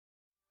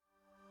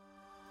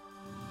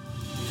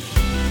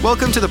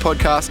Welcome to the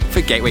podcast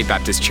for Gateway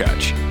Baptist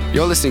Church.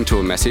 You're listening to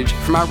a message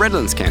from our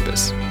Redlands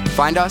campus.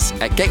 Find us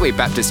at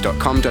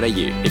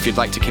gatewaybaptist.com.au if you'd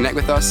like to connect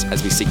with us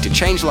as we seek to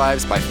change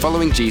lives by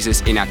following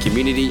Jesus in our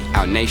community,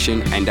 our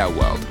nation, and our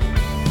world.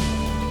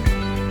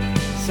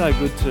 So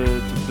good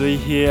to be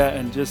here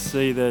and just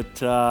see that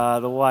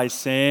the way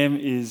Sam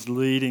is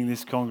leading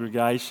this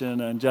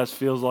congregation and just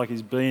feels like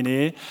he's been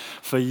here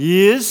for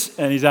years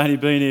and he's only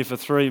been here for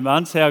 3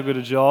 months. How good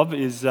a job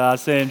is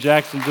Sam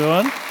Jackson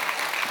doing?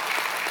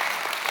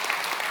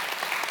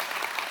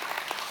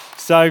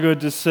 So good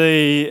to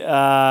see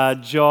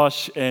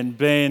Josh and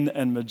Ben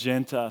and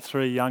Magenta,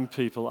 3 young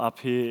people up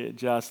here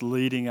just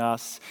leading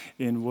us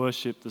in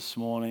worship this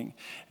morning.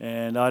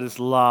 And I just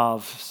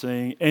love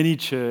seeing any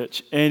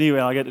church,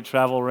 anywhere. I get to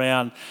travel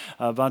around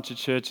a bunch of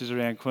churches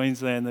around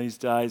Queensland these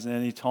days, and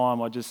any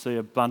time I just see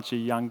a bunch of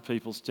young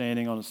people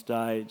standing on a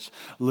stage,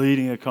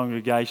 leading a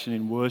congregation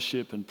in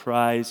worship and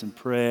praise and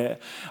prayer.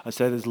 I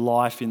say there's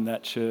life in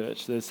that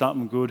church. There's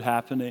something good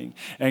happening.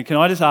 And can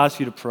I just ask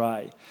you to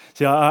pray?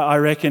 See, I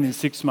reckon in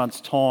 6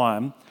 months'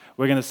 time,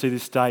 we're going to see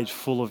this stage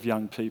full of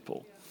young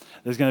people.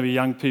 There's going to be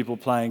young people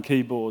playing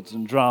keyboards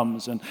and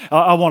drums, and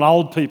I want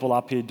old people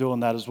up here doing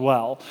that as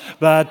well.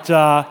 But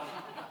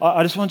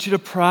I just want you to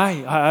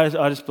pray. I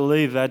just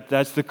believe that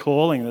that's the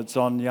calling that's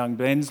on young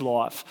Ben's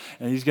life,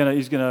 and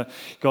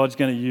God's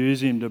going to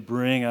use him to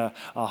bring a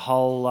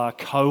whole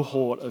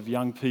cohort of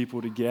young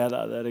people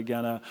together that are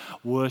going to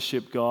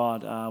worship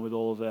God with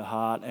all of their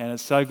heart. And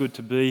it's so good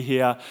to be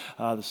here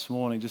this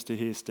morning just to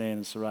hear Stan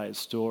and Soraya's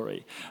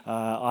story.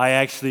 I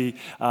actually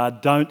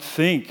don't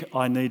think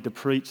I need to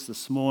preach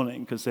this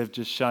morning because they've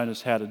just shown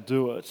us how to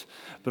do it,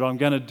 but I'm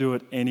going to do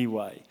it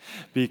anyway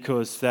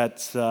because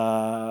that's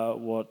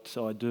what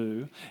I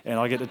do, and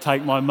I get to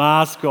take my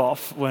mask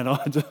off when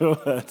I do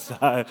it,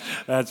 so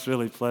that's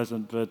really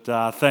pleasant. But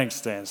thanks,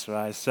 Stan,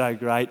 Soraya. So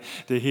great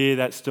to hear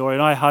that story,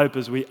 and I hope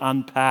as we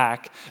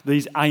unpack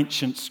these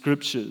ancient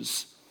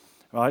scriptures,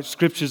 right,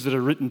 scriptures that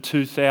are written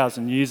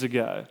 2,000 years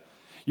ago,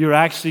 you're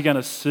actually going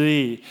to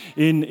see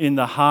in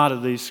the heart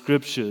of these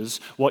scriptures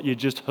what you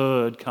just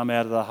heard come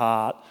out of the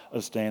heart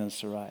of Stan and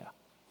Soraya.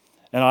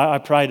 And I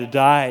pray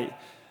today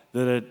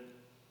that it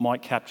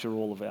might capture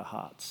all of our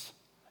hearts.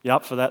 You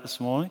up for that this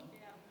morning?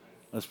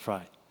 Let's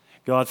pray.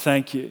 God,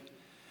 thank you.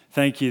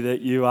 Thank you that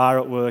you are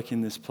at work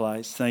in this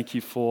place. Thank you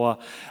for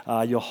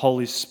your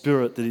Holy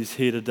Spirit that is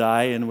here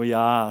today, and we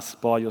ask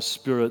by your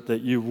Spirit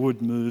that you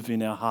would move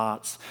in our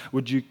hearts.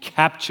 Would you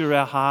capture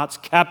our hearts,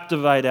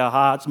 captivate our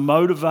hearts,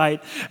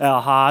 motivate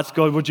our hearts?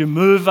 God, would you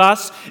move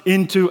us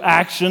into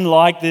action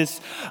like this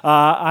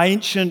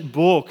ancient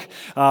book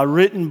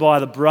written by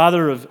the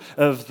brother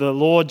of the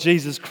Lord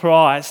Jesus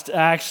Christ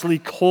actually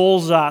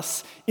calls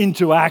us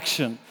into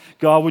action.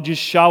 God, would you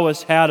show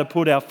us how to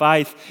put our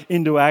faith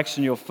into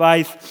action, our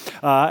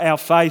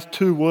faith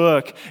to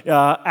work,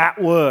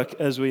 at work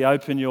as we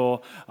open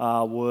your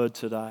word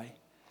today.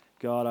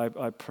 God,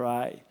 I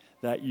pray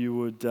that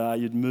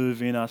you'd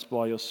move in us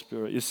by your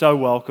Spirit. You're so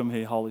welcome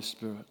here, Holy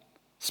Spirit.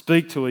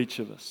 Speak to each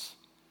of us.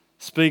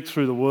 Speak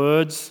through the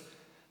words,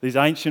 these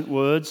ancient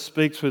words.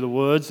 Speak through the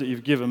words that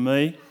you've given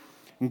me.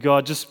 And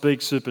God, just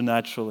speak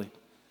supernaturally.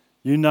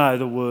 You know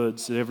the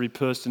words that every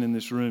person in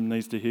this room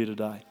needs to hear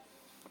today.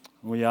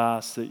 We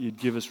ask that you'd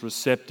give us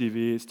receptive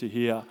ears to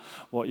hear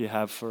what you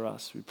have for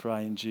us. We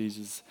pray in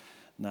Jesus'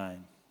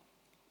 name.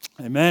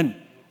 Amen.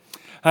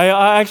 Hey,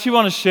 I actually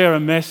want to share a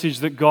message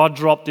that God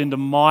dropped into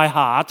my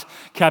heart,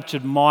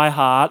 captured my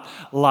heart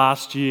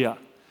last year.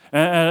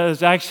 And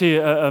it's actually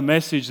a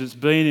message that's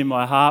been in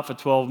my heart for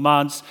 12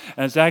 months,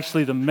 and it's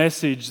actually the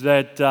message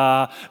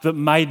that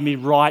made me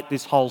write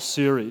this whole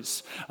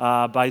series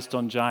based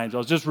on James. I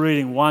was just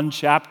reading one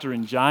chapter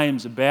in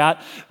James about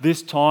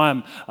this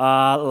time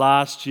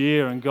last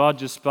year, and God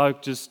just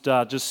spoke just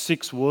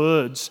 6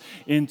 words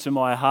into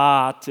my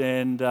heart,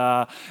 and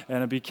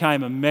it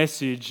became a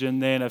message.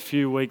 And then a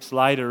few weeks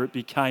later, it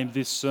became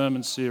this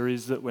sermon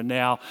series that we're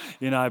now,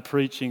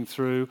 preaching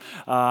through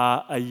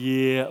a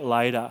year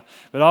later.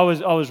 But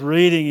I was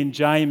reading in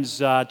James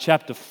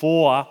chapter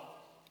 4,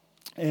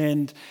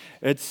 and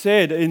it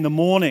said in the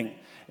morning,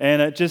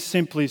 and it just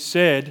simply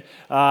said,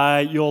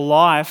 your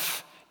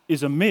life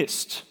is a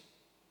mist.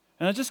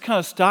 And it just kind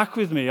of stuck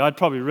with me. I'd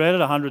probably read it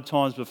 100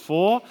 times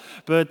before,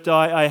 but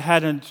I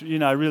hadn't,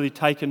 really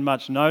taken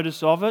much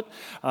notice of it.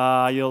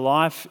 Your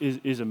life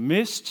is a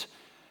mist.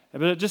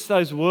 But just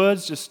those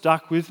words just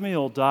stuck with me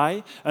all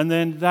day. And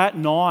then that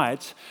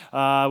night, we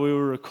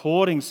were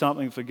recording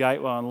something for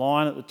Gateway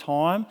Online at the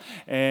time,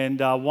 and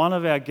one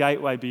of our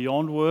Gateway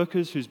Beyond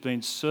workers who's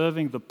been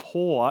serving the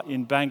poor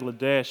in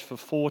Bangladesh for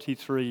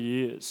 43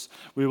 years,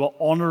 we were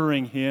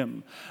honouring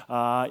him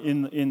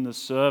in the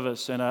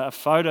service. And a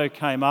photo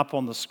came up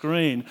on the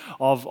screen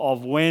of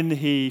when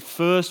he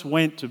first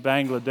went to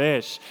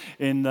Bangladesh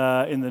in the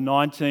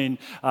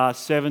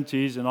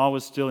 1970s, and I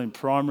was still in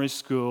primary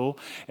school,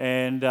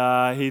 and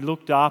he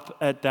looked up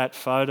at that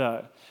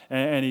photo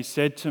and he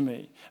said to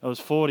me, it was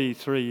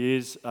 43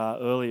 years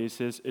earlier, he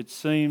says, "It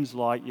seems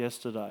like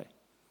yesterday.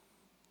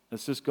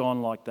 It's just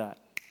gone like that."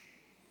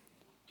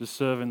 just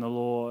serving the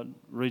Lord,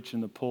 reaching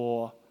the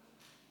poor,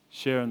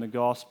 sharing the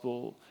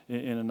gospel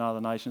in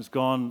another nation. It's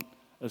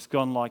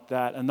gone like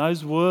that. And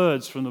those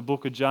words from the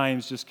book of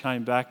James just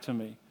came back to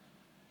me.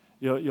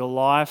 Your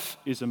life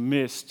is a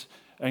mist.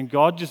 And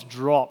God just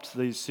dropped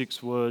these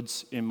 6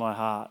 words in my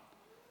heart.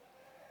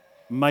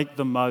 Make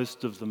the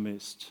most of the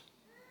mist.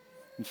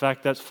 In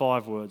fact, that's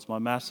 5 words. My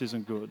maths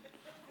isn't good.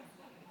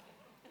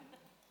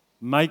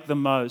 Make the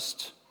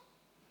most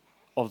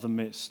of the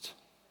mist.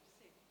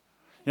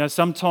 You know,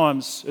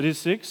 sometimes it is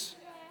 6.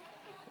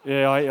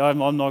 Yeah,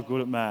 I'm not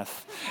good at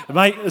math.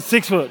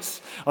 6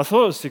 words. I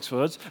thought it was 6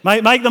 words.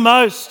 Make the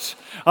most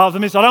of the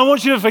mist. I don't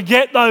want you to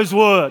forget those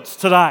words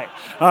today.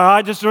 All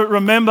right, just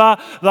remember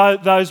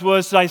those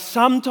words today.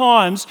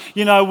 Sometimes,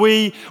 you know,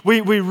 we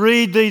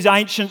read these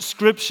ancient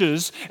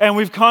scriptures and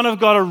we've kind of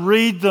got to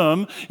read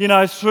them, you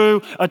know,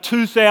 through a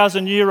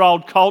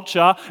 2,000-year-old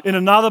culture in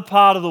another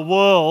part of the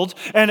world.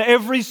 And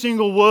every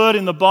single word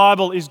in the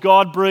Bible is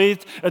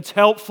God-breathed. It's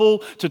helpful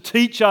to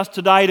teach us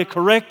today, to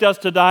correct us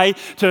today,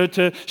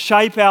 to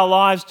shape our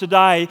lives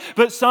today.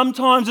 But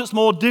sometimes it's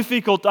more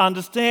difficult to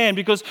understand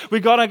because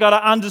we've got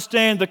to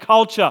understand the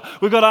culture.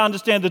 We've got to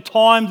understand the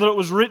time that it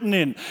was written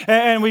in.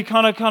 And we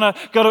kind of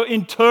got to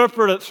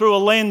interpret it through a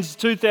lens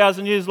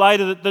 2,000 years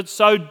later that's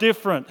so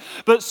different.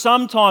 But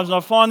sometimes, and I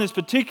find this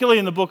particularly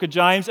in the book of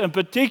James, and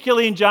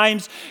particularly in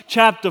James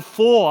chapter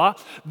 4,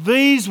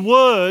 these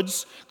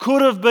words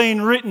could have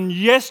been written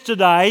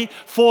yesterday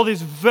for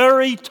this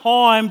very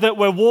time that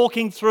we're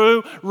walking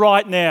through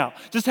right now.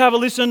 Just have a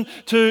listen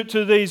to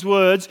these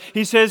words.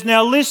 He says,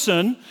 "Now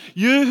listen,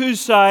 you who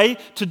say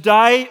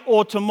today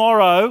or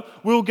tomorrow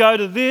we'll go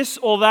to this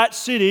or that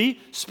city,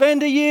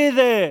 spend a year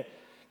there,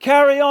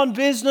 carry on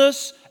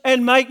business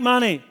and make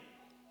money."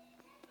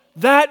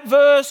 That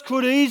verse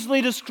could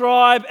easily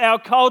describe our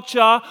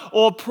culture,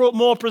 or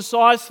more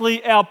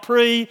precisely our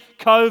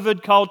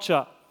pre-COVID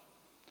culture.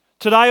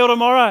 Today or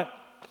tomorrow,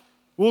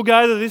 we'll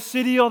go to this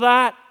city or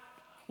that.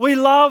 We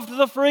loved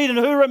the freedom.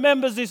 Who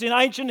remembers this in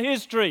ancient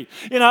history?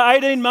 You know,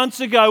 18 months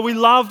ago, we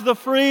loved the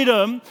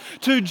freedom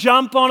to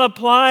jump on a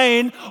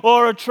plane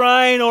or a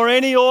train or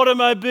any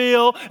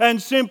automobile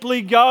and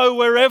simply go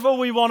wherever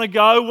we want to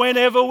go,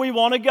 whenever we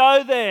want to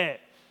go there.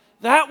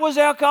 That was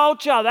our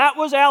culture. That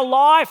was our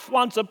life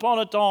once upon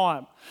a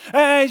time.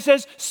 And he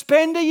says,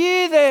 spend a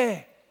year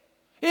there.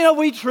 You know,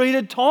 we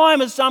treated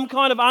time as some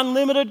kind of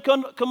unlimited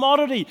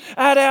commodity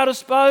at our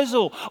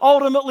disposal,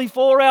 ultimately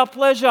for our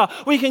pleasure.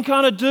 We can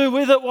kind of do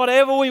with it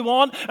whatever we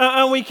want,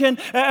 and we can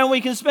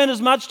spend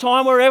as much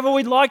time wherever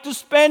we'd like to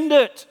spend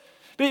it,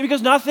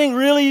 because nothing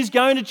really is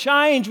going to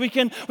change. We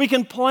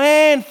can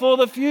plan for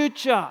the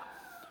future,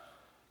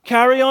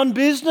 carry on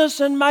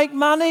business and make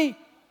money.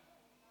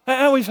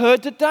 And we've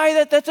heard today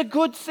that that's a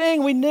good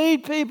thing. We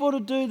need people to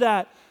do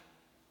that.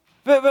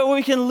 But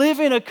we can live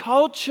in a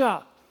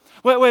culture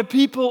where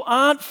people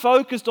aren't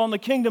focused on the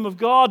kingdom of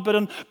God, but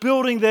on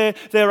building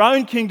their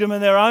own kingdom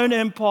and their own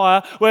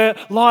empire, where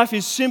life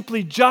is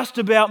simply just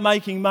about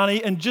making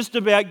money and just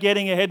about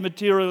getting ahead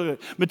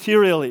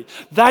materially.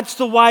 That's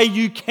the way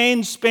you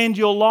can spend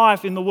your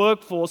life in the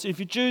workforce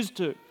if you choose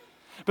to.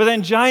 But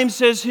then James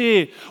says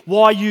here,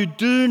 why you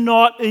do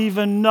not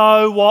even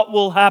know what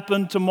will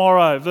happen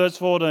tomorrow. Verse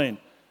 14.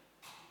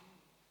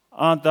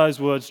 Aren't those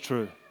words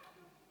true?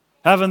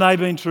 Haven't they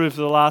been true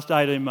for the last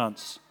 18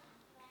 months?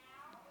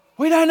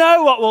 We don't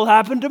know what will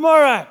happen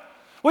tomorrow.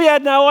 We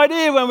had no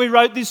idea when we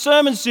wrote this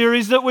sermon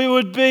series that we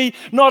would be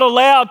not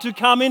allowed to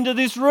come into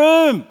this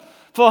room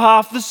for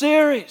half the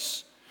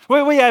series.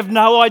 We have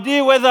no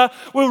idea whether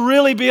we'll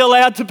really be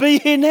allowed to be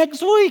here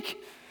next week.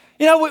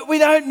 You know, we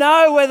don't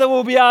know whether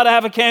we'll be able to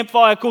have a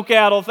campfire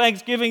cookout or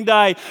Thanksgiving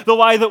Day the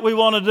way that we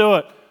want to do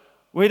it.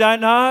 We don't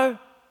know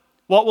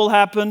what will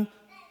happen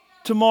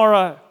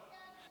tomorrow.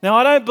 Now,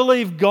 I don't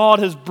believe God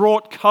has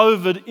brought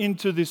COVID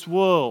into this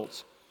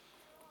world,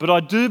 but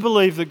I do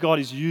believe that God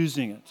is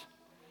using it.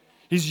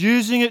 He's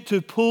using it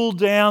to pull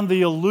down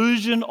the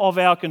illusion of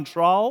our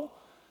control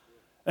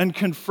and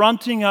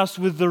confronting us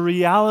with the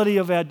reality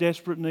of our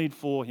desperate need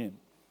for Him.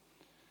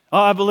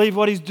 I believe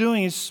what He's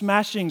doing is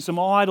smashing some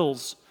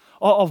idols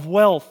of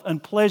wealth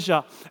and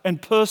pleasure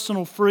and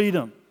personal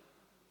freedom.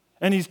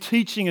 And He's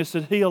teaching us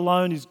that He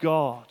alone is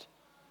God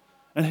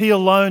and He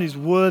alone is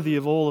worthy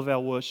of all of our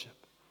worship.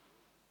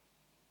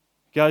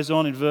 It goes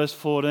on in verse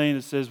 14,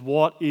 it says,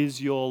 what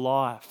is your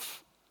life?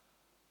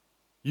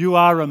 You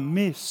are a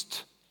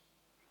mist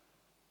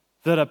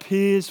that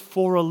appears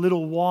for a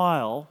little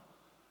while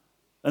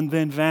and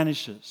then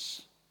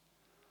vanishes.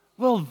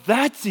 Well,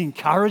 that's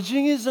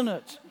encouraging, isn't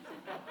it?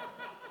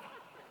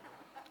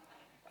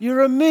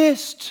 You're a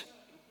mist.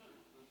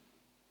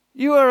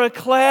 You are a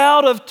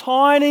cloud of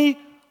tiny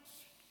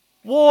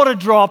water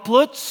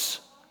droplets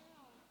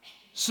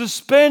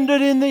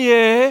suspended in the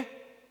air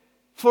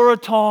for a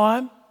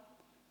time,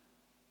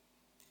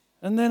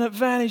 and then it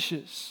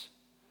vanishes.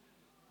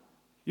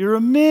 You're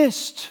a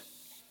mist.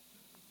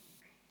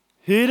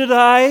 Here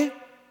today,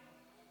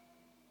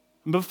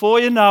 and before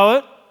you know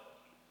it,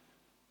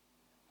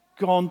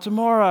 gone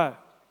tomorrow.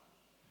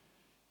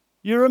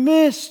 You're a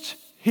mist.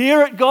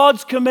 hear at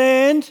God's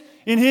command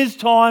in His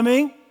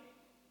timing,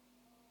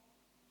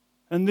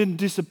 and then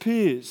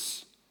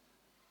disappears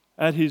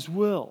at His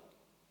will.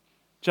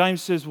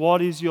 James says,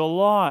 what is your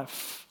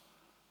life?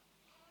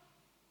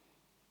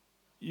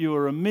 You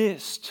are a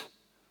mist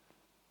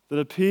that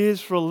appears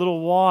for a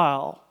little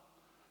while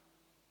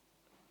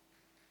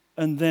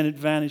and then it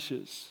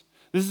vanishes.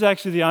 This is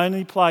actually the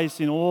only place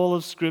in all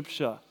of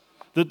Scripture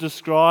that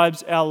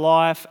describes our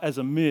life as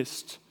a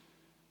mist.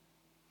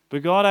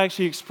 But God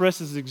actually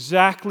expresses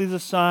exactly the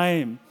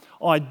same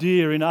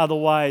idea in other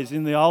ways.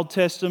 In the Old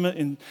Testament,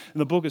 in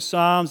the book of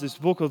Psalms, this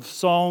book of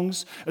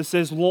songs, it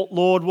says,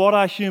 Lord, what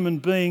are human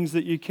beings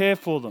that you care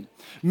for them?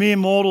 Mere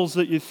mortals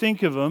that you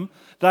think of them.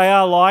 They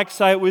are like,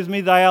 say it with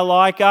me, they are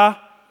like a...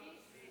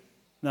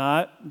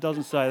 No, it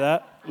doesn't say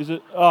that. Is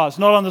it? Oh, it's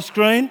not on the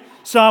screen.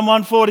 Psalm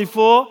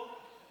 144.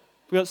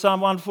 We got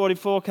Psalm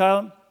 144,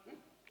 Caleb?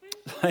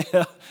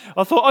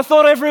 I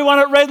thought everyone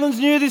at Redlands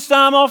knew this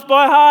psalm off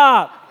by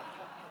heart.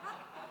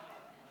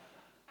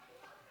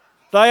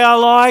 They are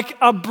like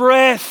a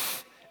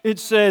breath, it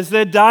says.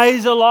 Their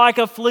days are like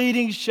a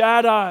fleeting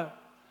shadow.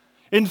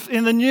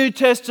 In the New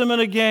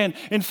Testament again,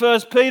 in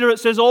 1 Peter, it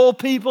says all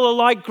people are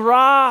like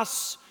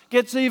grass.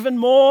 Gets even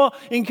more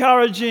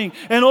encouraging.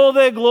 And all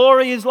their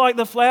glory is like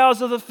the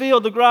flowers of the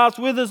field. The grass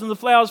withers and the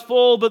flowers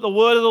fall, but the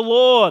word of the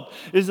Lord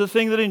is the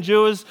thing that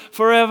endures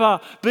forever.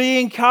 Be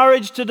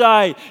encouraged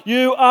today.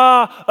 You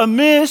are a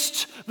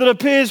mist that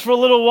appears for a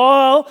little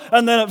while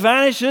and then it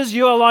vanishes.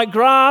 You are like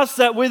grass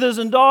that withers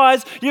and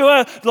dies. You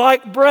are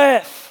like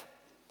breath.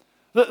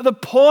 The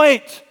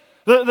point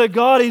that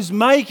God is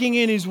making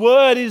in His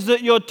word is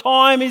that your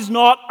time is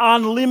not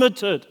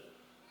unlimited.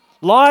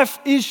 Life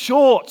is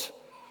short.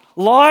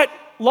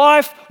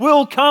 Life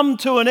will come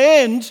to an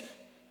end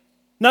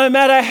no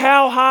matter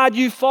how hard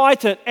you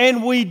fight it.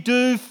 And we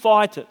do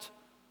fight it,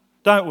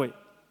 don't we?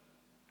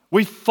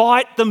 We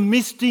fight the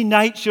misty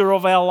nature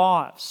of our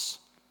lives.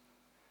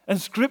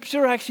 And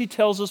Scripture actually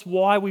tells us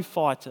why we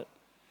fight it.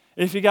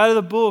 If you go to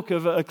the book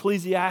of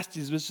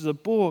Ecclesiastes, which is a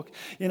book,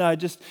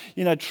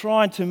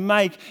 trying to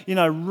make,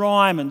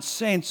 rhyme and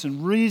sense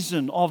and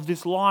reason of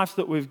this life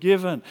that we've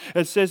given.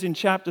 It says in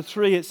chapter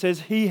 3, it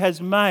says, He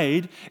has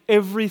made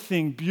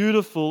everything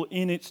beautiful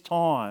in its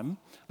time.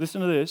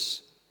 Listen to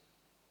this.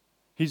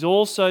 He's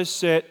also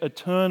set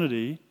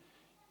eternity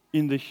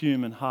in the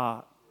human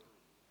heart.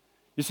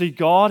 You see,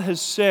 God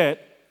has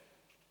set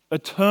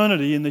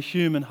eternity in the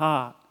human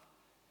heart.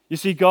 You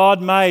see,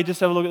 God made,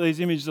 just have a look at these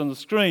images on the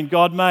screen,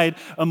 God made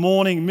a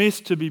morning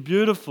mist to be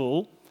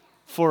beautiful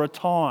for a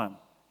time.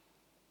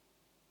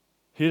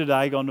 Here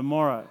today, gone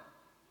tomorrow.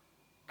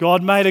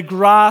 God made a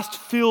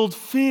grass-filled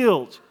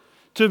field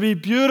to be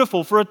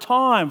beautiful for a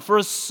time, for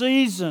a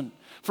season,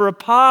 for a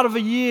part of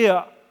a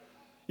year.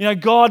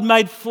 God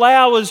made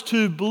flowers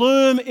to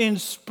bloom in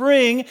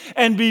spring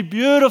and be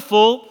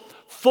beautiful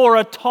for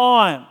a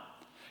time.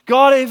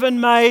 God even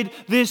made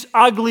this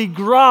ugly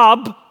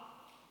grub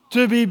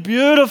to be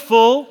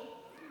beautiful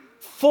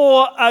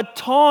for a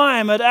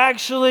time. It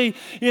actually,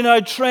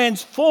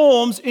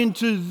 transforms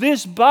into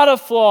this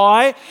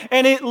butterfly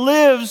and it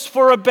lives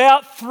for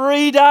about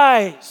 3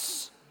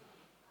 days.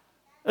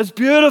 It's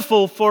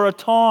beautiful for a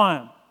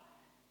time.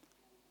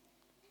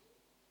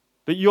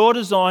 But you're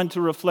designed to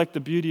reflect the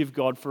beauty of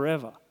God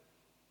forever,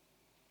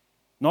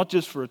 not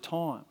just for a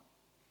time.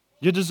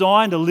 You're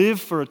designed to live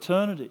for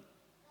eternity,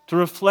 to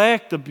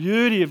reflect the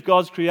beauty of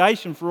God's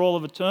creation for all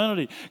of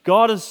eternity.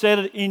 God has set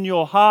it in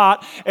your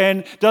heart, and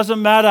it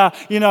doesn't matter,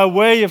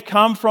 where you've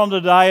come from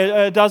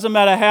today. It doesn't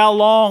matter how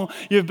long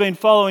you've been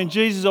following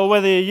Jesus or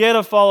whether you're yet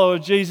a follower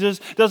of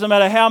Jesus. It doesn't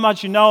matter how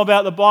much you know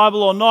about the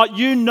Bible or not.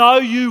 You know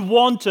you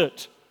want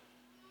it.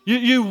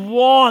 You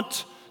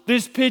want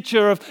this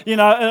picture of,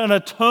 an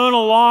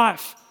eternal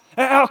life.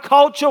 Our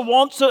culture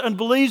wants it and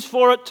believes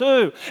for it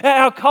too.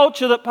 Our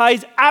culture that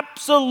pays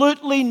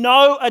absolutely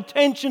no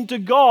attention to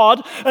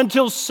God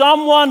until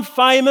someone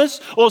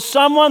famous or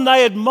someone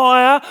they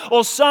admire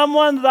or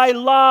someone they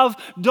love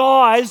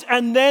dies,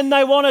 and then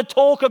they want to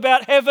talk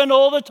about heaven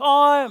all the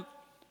time.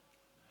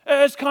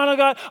 It's kind of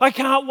like, I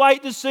can't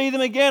wait to see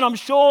them again. I'm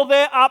sure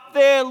they're up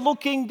there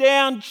looking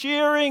down,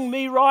 cheering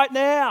me right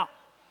now.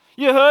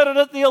 You heard it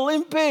at the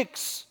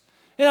Olympics.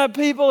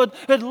 People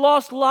had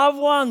lost loved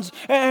ones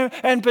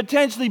and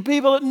potentially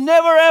people that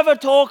never ever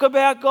talk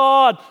about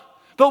God.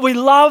 But we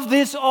love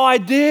this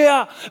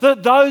idea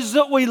that those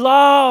that we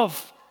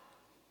love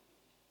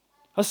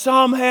are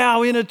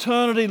somehow in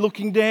eternity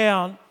looking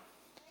down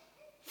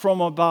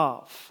from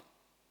above.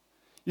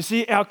 You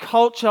see, our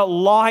culture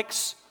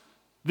likes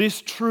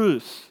this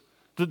truth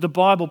that the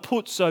Bible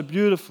puts so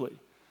beautifully.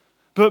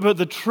 But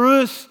the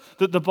truth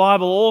that the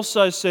Bible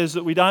also says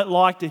that we don't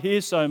like to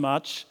hear so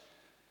much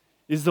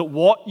is that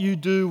what you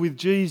do with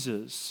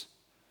Jesus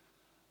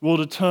will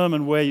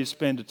determine where you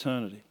spend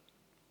eternity.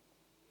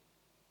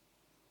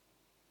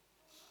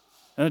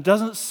 And it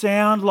doesn't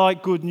sound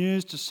like good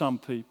news to some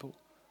people.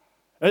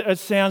 It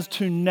sounds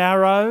too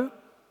narrow.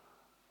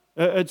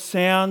 It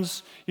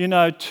sounds,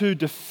 too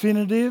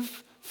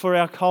definitive for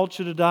our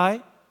culture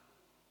today.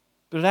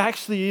 But it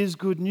actually is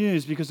good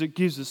news because it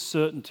gives us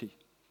certainty.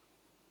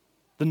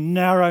 The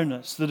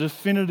narrowness, the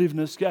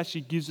definitiveness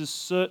actually gives us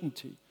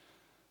certainty.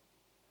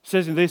 It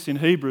says in this in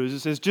Hebrews,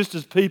 it says, just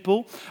as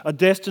people are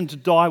destined to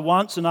die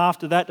once and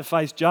after that to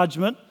face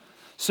judgment,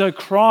 so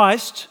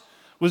Christ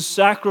was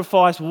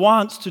sacrificed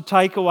once to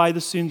take away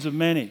the sins of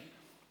many.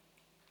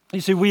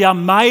 You see, we are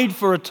made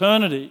for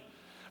eternity,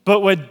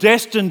 but we're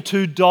destined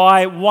to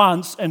die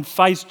once and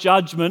face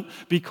judgment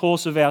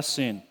because of our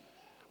sin.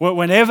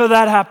 Whenever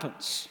that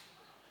happens.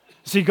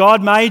 See,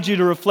 God made you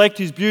to reflect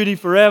His beauty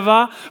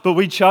forever, but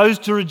we chose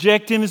to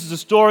reject Him. This is the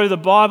story of the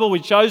Bible.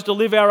 We chose to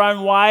live our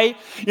own way.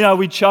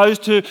 We chose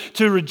to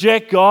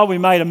reject God. We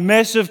made a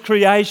mess of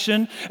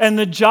creation. And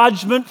the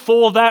judgment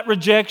for that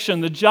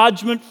rejection, the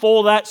judgment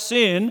for that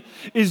sin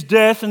is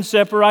death and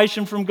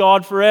separation from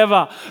God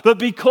forever. But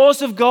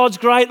because of God's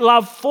great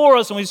love for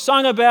us, and we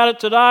sung about it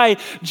today,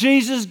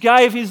 Jesus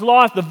gave His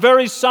life. The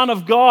very Son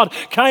of God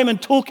came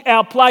and took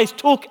our place,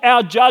 took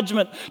our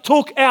judgment,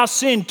 took our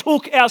sin,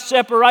 took our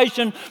separation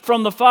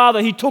from the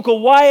Father. He took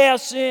away our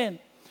sin.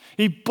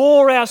 He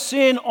bore our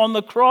sin on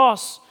the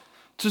cross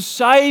to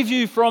save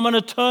you from an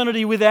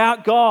eternity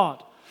without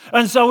God.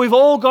 And so we've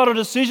all got a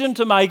decision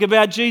to make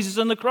about Jesus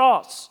and the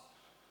cross.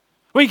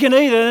 We can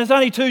there's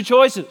only two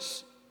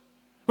choices.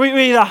 We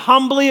either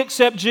humbly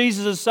accept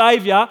Jesus as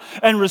Saviour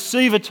and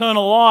receive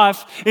eternal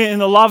life in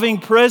the loving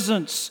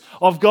presence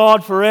of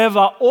God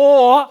forever,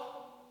 or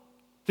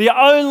the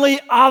only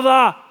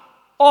other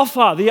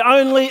offer, the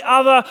only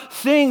other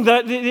thing,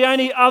 the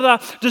only other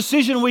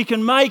decision we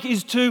can make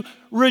is to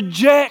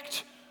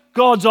reject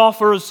God's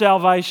offer of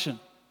salvation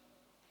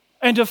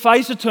and to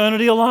face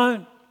eternity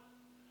alone.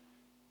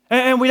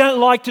 And we don't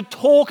like to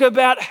talk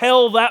about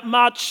hell that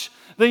much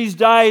these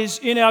days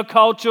in our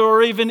culture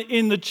or even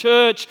in the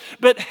church,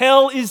 but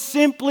hell is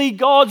simply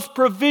God's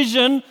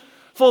provision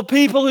for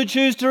people who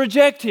choose to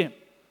reject Him.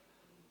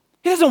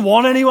 He doesn't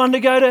want anyone to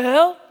go to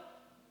hell.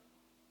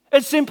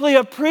 It's simply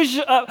a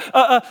provision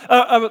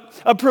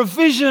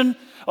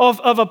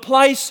of a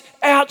place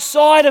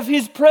outside of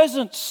His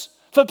presence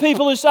for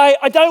people who say,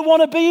 I don't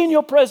want to be in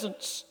your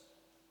presence.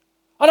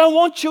 I don't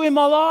want you in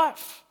my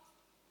life.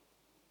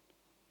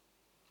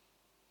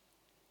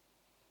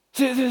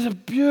 See, there's a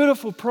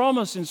beautiful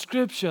promise in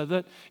Scripture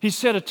that He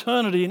set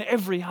eternity in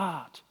every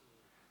heart.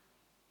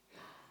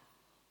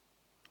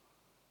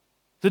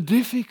 The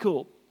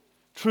difficult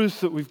truth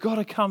that we've got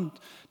to come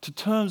to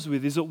terms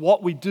with is that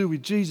what we do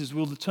with Jesus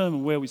will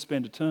determine where we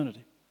spend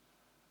eternity.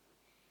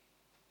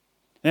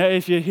 Now,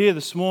 if you're here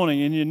this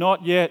morning and you're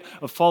not yet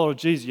a follower of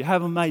Jesus, you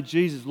haven't made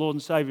Jesus Lord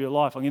and Saviour of your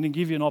life, I'm going to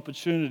give you an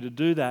opportunity to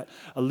do that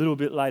a little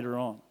bit later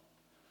on.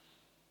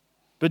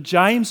 But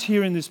James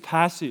here in this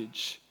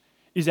passage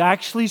is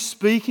actually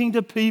speaking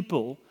to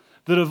people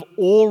that have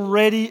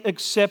already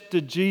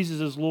accepted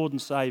Jesus as Lord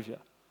and Saviour.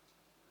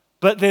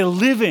 But they're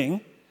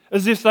living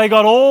as if they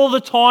got all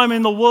the time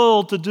in the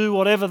world to do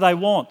whatever they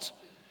want.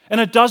 And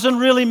it doesn't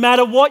really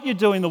matter what you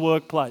do in the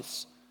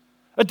workplace.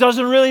 It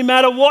doesn't really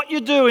matter what you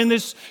do in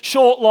this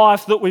short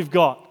life that we've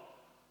got.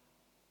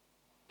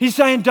 He's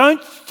saying,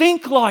 don't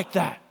think like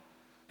that.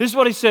 This is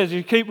what he says.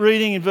 You keep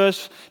reading in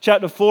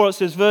chapter 4, it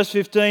says, verse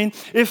 15,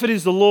 if it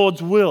is the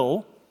Lord's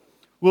will,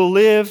 we'll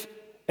live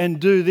and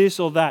do this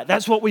or that.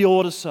 That's what we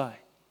ought to say.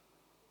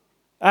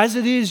 As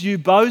it is, you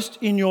boast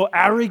in your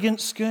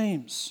arrogant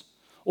schemes.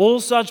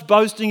 All such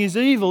boasting is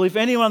evil. If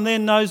anyone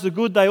then knows the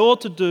good they ought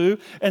to do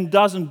and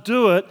doesn't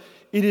do it,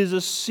 it is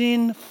a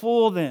sin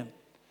for them.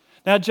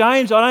 Now,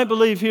 James, I don't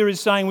believe here is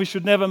saying we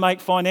should never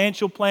make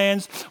financial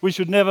plans, we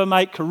should never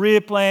make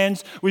career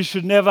plans, we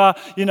should never,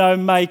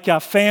 make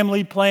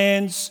family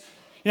plans.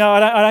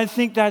 I don't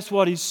think that's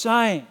what he's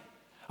saying.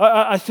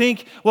 I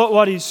think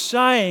what he's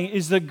saying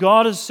is that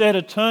God has set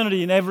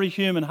eternity in every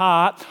human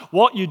heart.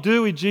 What you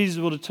do with Jesus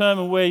will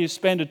determine where you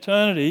spend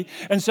eternity.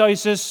 And so he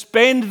says,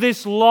 spend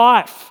this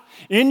life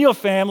in your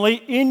family,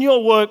 in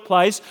your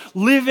workplace,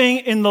 living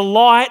in the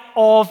light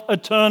of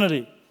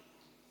eternity.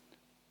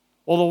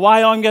 Or the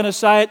way I'm going to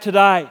say it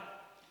today,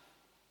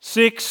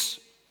 6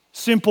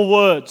 simple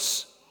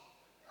words.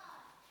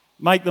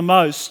 Make the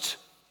most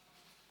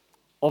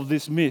of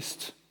this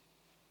mist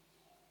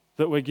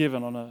that we're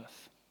given on earth.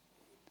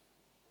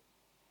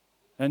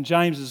 And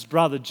James's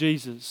brother,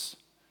 Jesus,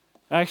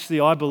 actually,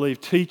 I believe,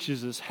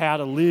 teaches us how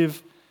to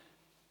live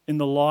in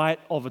the light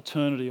of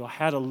eternity, or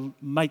how to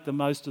make the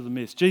most of the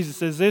mist. Jesus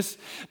says this,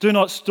 do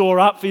not store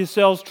up for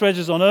yourselves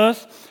treasures on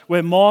earth,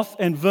 where moth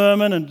and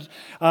vermin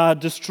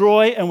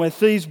destroy, and where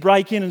thieves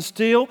break in and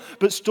steal,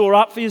 but store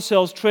up for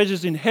yourselves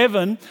treasures in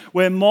heaven,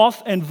 where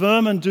moth and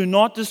vermin do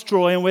not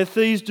destroy, and where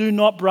thieves do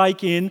not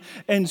break in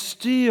and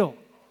steal.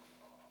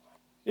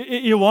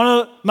 You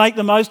want to make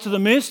the most of the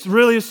mist?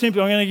 Really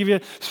simple. I'm going to give you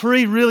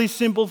 3 really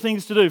simple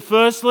things to do.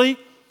 Firstly,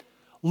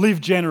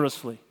 live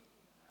generously.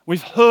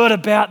 We've heard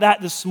about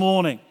that this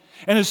morning.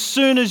 And as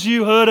soon as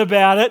you heard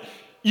about it,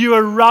 you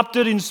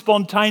erupted in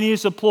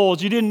spontaneous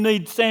applause. You didn't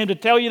need Sam to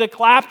tell you to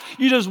clap.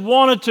 You just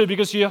wanted to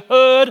because you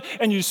heard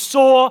and you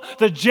saw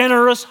the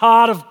generous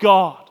heart of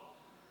God.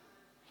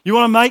 You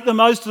want to make the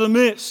most of the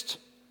mist?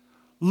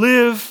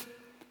 Live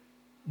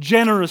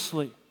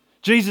generously.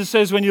 Jesus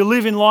says when you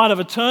live in light of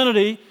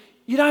eternity,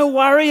 you don't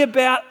worry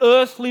about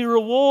earthly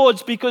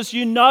rewards because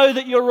you know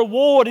that your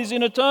reward is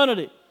in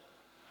eternity.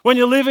 When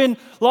you live in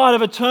light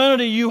of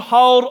eternity, you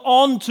hold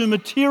on to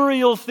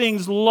material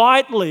things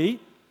lightly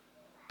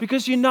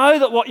because you know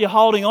that what you're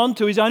holding on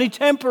to is only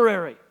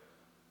temporary.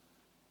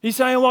 He's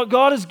saying what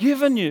God has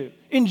given you,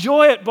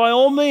 enjoy it by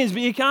all means,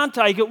 but you can't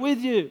take it with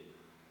you.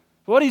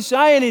 What he's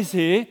saying is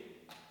here,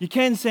 you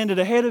can send it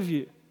ahead of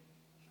you.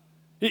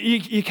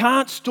 You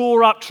can't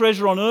store up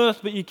treasure on earth,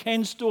 but you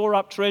can store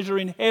up treasure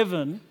in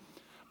heaven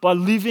by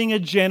living a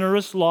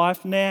generous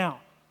life now.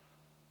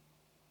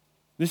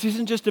 This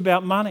isn't just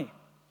about money.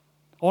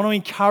 I want to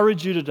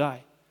encourage you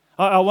today.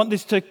 I want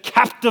this to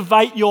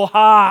captivate your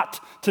heart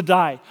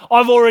today.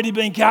 I've already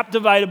been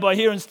captivated by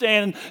hearing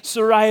Stan and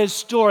Soraya's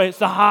story. It's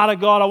the heart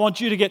of God. I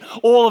want you to get,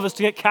 all of us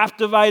to get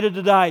captivated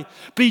today.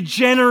 Be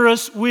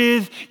generous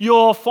with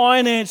your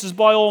finances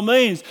by all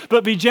means,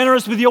 but be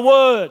generous with your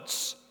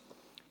words.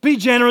 Be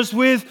generous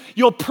with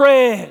your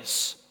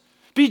prayers.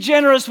 Be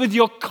generous with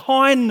your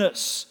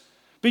kindness.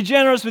 Be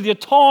generous with your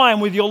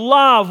time, with your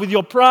love, with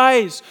your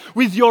praise,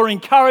 with your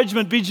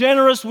encouragement. Be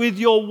generous with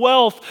your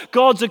wealth.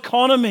 God's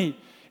economy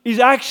is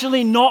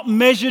actually not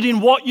measured in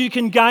what you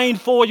can gain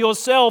for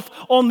yourself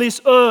on this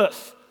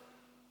earth,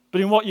 but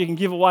in what you can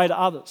give away to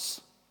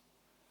others.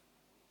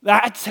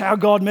 That's how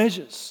God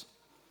measures.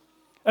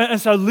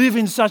 And so live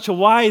in such a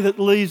way that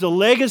leaves a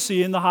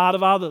legacy in the heart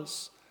of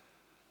others.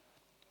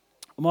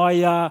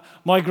 My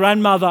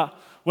grandmother,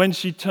 when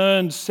she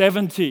turned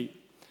 70,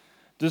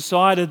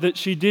 decided that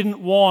she didn't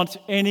want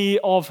any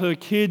of her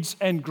kids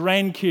and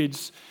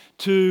grandkids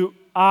to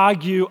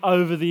argue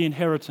over the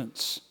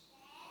inheritance.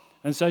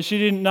 And so she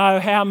didn't know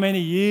how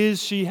many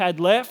years she had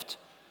left.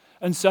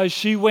 And so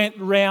she went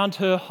round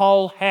her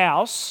whole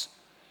house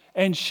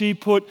and she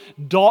put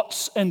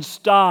dots and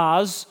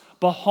stars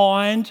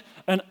behind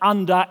and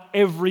under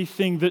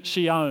everything that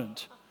she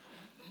owned.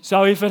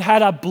 So if it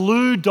had a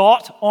blue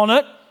dot on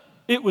it,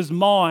 it was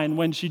mine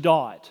when she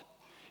died.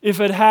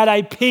 If it had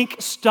a pink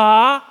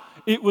star,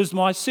 it was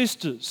my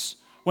sister's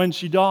when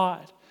she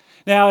died.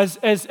 Now,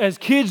 as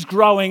kids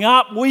growing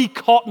up, we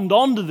cottoned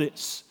onto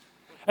this.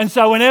 And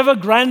so whenever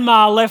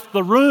Grandma left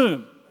the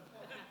room,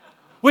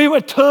 we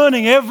were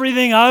turning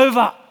everything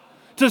over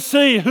to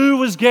see who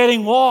was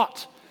getting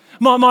what.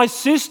 My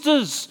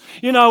sisters,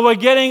 they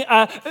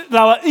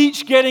were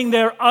each getting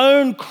their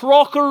own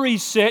crockery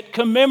set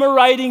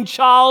commemorating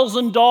Charles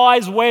and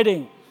Di's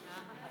wedding.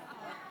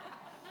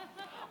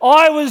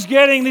 I was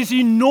getting this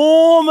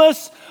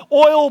enormous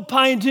oil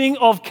painting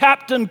of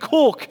Captain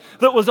Cook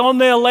that was on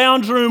their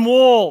lounge room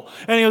wall,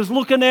 and he was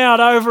looking out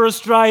over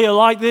Australia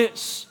like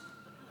this.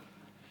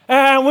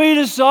 And we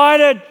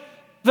decided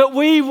that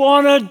we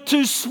wanted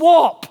to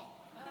swap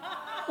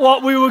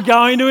what we were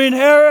going to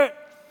inherit.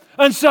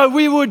 And so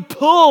we would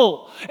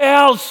pull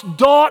our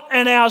dot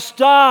and our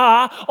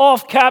star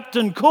off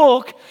Captain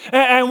Cook,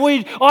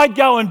 and I'd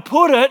go and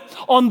put it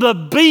on the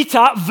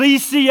Beta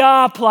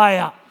VCR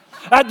player.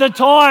 At the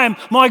time,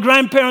 my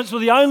grandparents were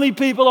the only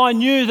people I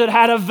knew that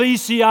had a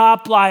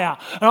VCR player.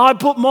 And I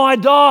put my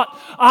dot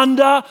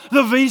under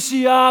the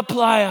VCR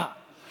player.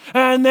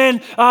 And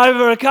then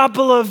over a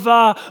couple of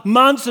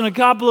months and a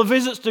couple of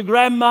visits to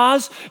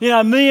Grandma's,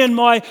 me and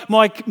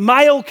my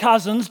male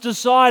cousins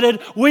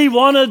decided we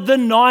wanted the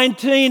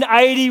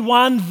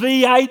 1981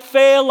 V8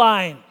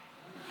 Fairlane.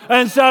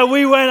 And so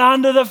we went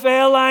under the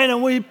Fairlane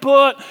and we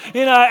put,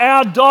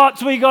 our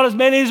dots. We got as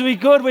many as we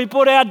could. We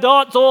put our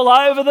dots all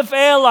over the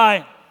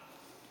Fairlane.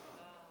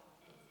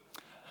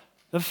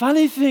 The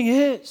funny thing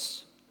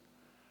is,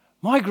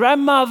 my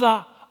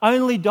grandmother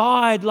only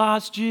died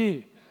last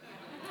year.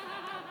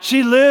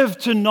 She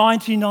lived to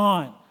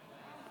 99.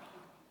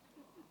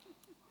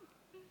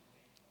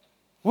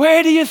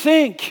 Where do you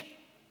think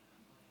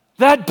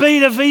that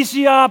Beta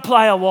VCR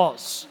player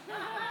was?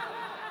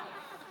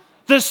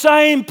 The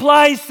same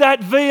place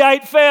that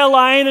V8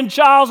 Fairlane and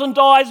Charles and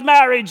Di's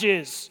marriage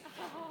is.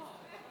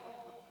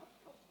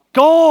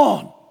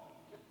 Gone.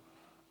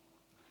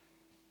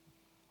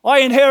 I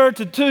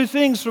inherited two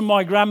things from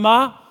my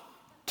grandma.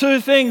 Two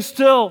things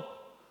still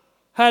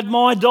had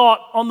my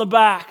dot on the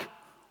back.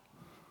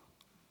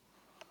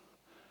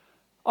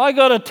 I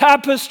got a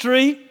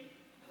tapestry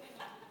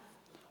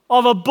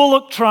of a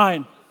bullock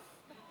train.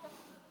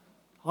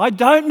 I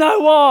don't know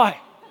why.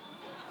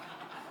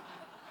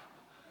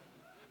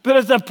 But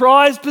it's a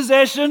prized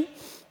possession.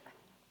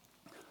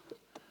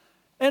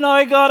 And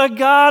I got a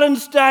garden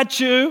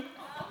statue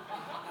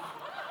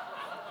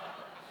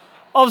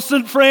of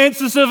St.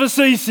 Francis of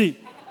Assisi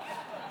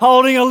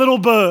holding a little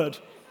bird.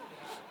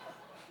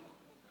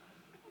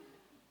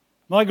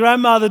 My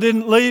grandmother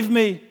didn't leave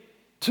me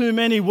too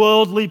many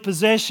worldly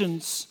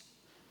possessions,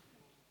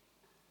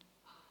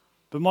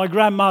 but my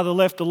grandmother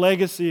left a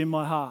legacy in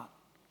my heart.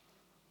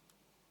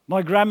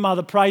 My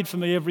grandmother prayed for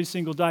me every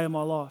single day of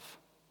my life.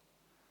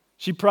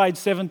 She prayed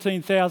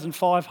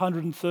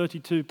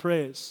 17,532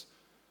 prayers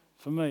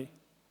for me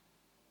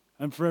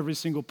and for every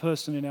single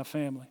person in our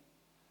family.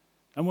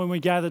 And when we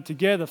gathered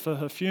together for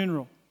her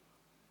funeral,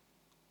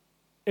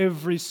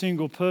 every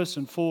single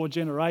person, 4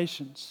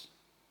 generations,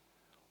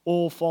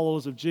 all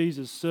followers of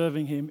Jesus,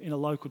 serving him in a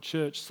local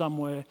church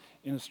somewhere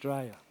in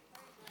Australia.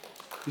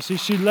 You see,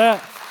 she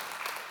left.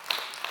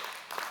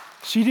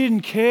 She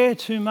didn't care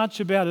too much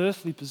about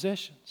earthly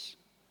possessions.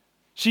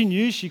 She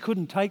knew she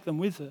couldn't take them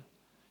with her.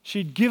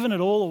 She'd given it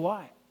all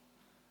away.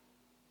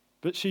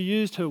 But she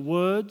used her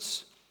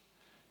words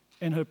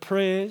and her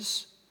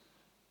prayers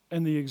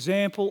and the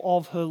example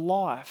of her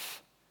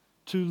life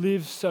to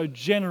live so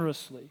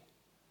generously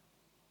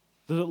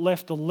that it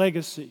left a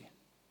legacy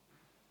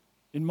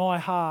in my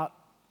heart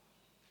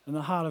and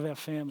the heart of our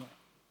family.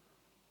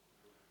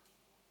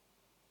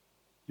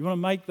 You want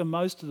to make the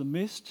most of the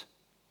mist?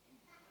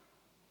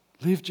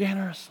 Live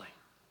generously.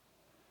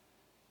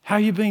 How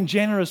are you being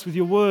generous with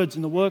your words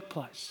in the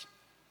workplace?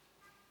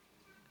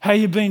 How are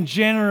you being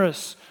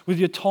generous with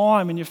your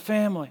time and your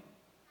family?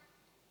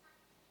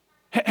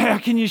 How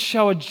can you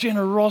show a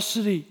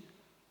generosity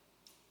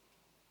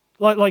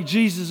like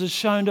Jesus has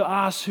shown to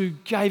us, who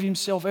gave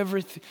himself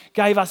everything,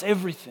 gave us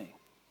everything?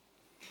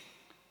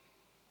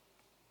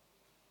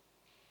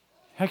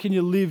 How can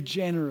you live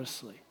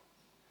generously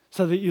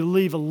so that you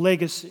leave a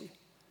legacy,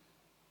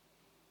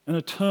 an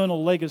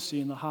eternal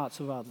legacy in the hearts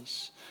of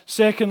others?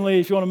 Secondly,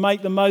 if you want to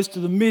make the most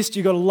of the mist,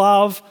 you've got to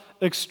love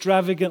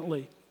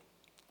extravagantly.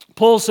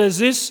 Paul says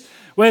this: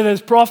 where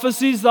there's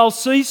prophecies, they'll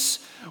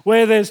cease.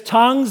 Where there's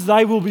tongues,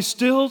 they will be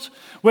stilled.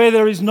 Where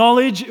there is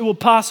knowledge, it will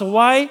pass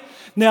away.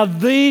 Now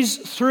these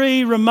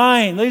 3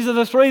 remain. These are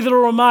the 3 that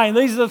will remain.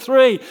 These are the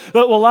 3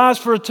 that will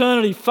last for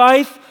eternity: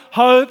 faith,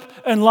 hope,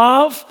 and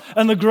love.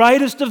 And the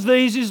greatest of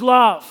these is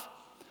love.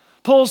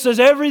 Paul says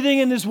everything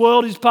in this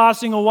world is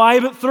passing away,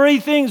 but 3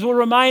 things will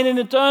remain in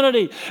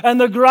eternity. And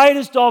the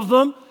greatest of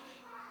them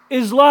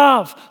is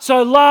love.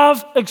 So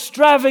love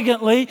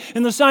extravagantly.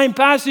 In the same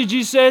passage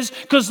he says,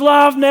 because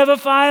love never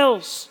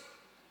fails.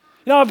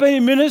 You know, I've been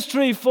in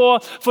ministry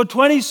for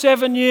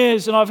 27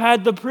 years, and I've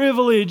had the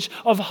privilege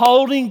of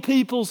holding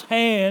people's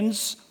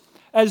hands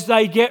as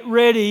they get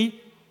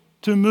ready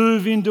to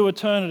move into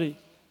eternity.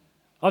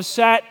 I've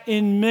sat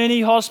in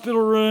many hospital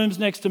rooms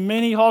next to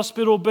many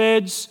hospital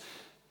beds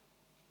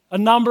a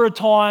number of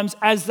times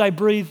as they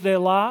breathed their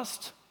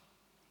last,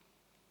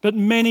 but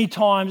many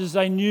times as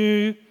they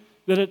knew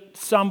that at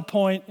some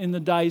point in the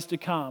days to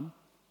come,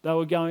 they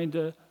were going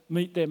to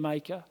meet their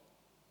Maker.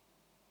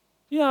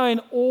 You know, in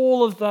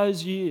all of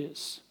those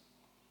years,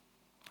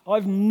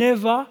 I've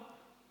never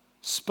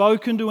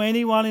spoken to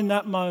anyone in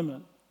that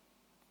moment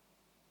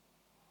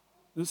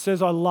that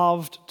says I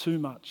loved too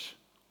much.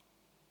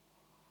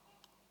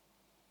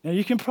 Now,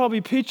 you can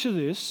probably picture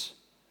this,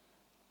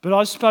 but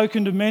I've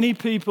spoken to many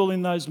people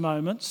in those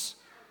moments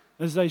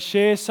as they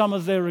share some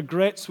of their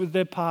regrets with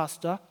their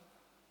pastor,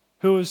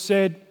 who have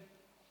said,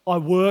 I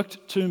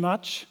worked too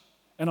much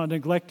and I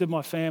neglected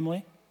my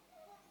family.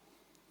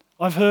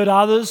 I've heard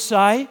others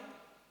say,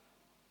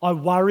 I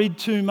worried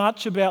too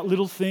much about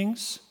little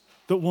things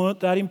that weren't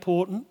that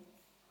important.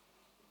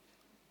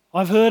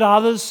 I've heard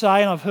others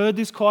say, and I've heard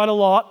this quite a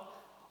lot,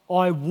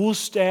 I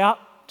wussed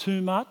out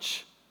too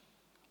much.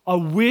 I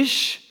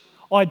wish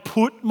I'd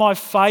put my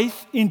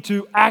faith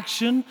into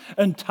action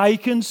and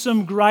taken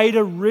some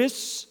greater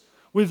risks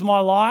with my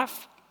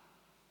life.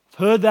 I've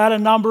heard that a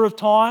number of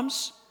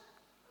times.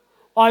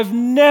 I've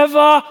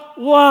never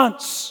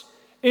once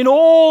in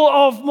all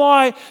of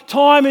my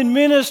time in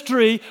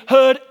ministry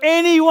heard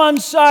anyone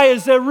say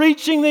as they're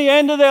reaching the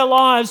end of their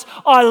lives,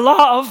 I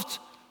loved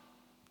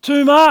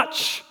too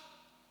much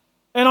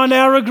and I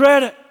now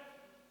regret it.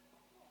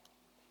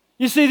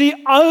 You see, the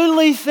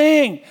only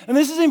thing, and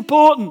this is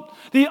important,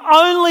 the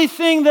only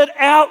thing that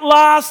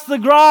outlasts the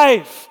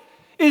grave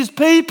is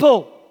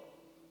people.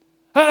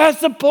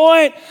 That's the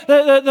point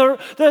that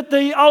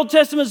the Old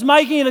Testament is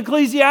making in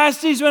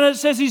Ecclesiastes when it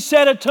says he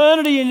set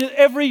eternity in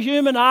every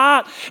human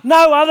heart.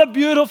 No other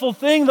beautiful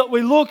thing that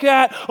we look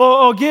at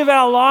or give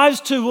our lives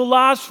to will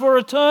last for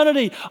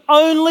eternity.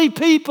 Only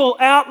people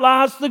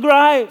outlast the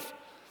grave.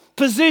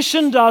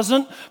 Position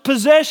doesn't,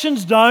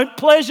 possessions don't,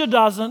 pleasure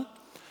doesn't.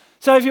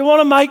 So if you want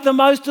to make the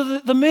most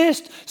of the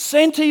mist,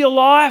 center your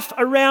life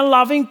around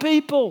loving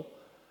people,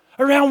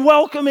 around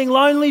welcoming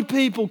lonely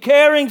people,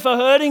 caring for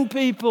hurting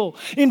people,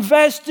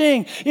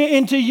 investing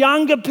into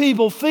younger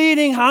people,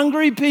 feeding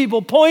hungry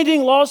people,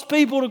 pointing lost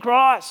people to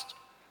Christ.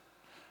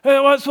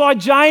 That's why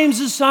James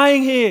is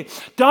saying here,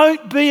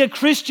 don't be a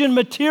Christian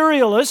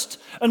materialist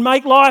and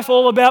make life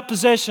all about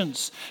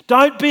possessions.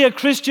 Don't be a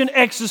Christian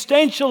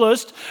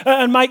existentialist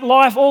and make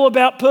life all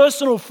about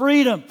personal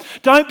freedom.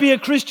 Don't be a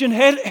Christian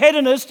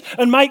hedonist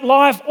and make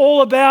life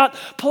all about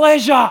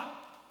pleasure.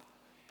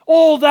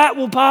 All that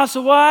will pass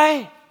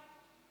away.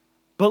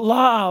 But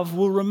love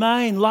will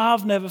remain.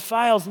 Love never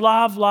fails.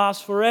 Love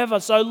lasts forever.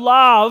 So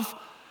love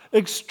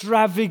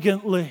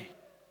extravagantly.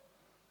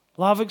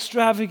 Love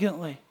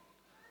extravagantly.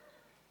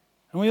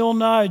 And we all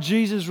know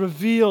Jesus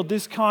revealed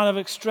this kind of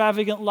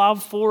extravagant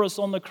love for us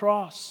on the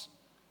cross.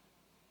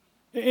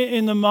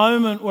 In the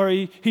moment where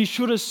he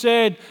should have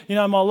said,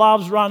 my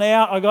love's run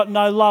out, I got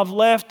no love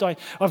left,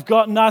 I've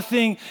got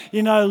nothing,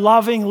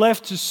 loving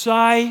left to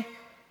say.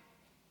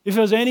 If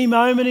there was any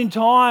moment in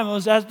time, it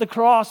was at the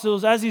cross. It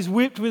was as he's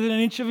whipped within an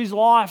inch of his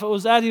life. It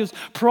was as he was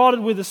prodded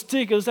with a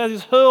stick. It was as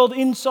he's hurled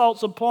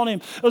insults upon him.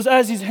 It was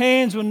as his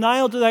hands were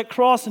nailed to that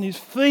cross and his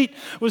feet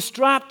were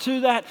strapped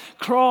to that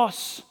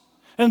cross.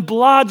 And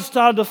blood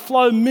started to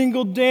flow,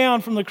 mingled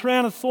down from the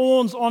crown of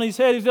thorns on his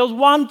head. If there was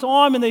one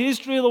time in the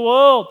history of the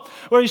world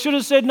where he should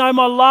have said, no,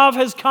 my love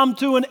has come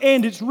to an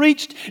end. It's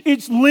reached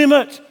its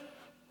limit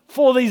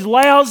for these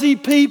lousy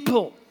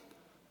people.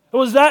 It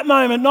was that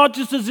moment, not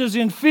just as he was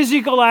in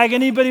physical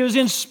agony, but he was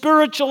in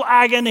spiritual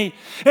agony,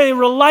 in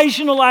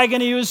relational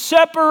agony. He was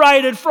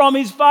separated from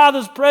his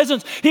Father's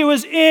presence. He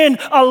was in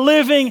a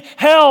living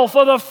hell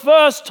for the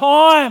first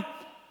time.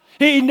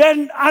 He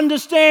didn't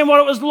understand what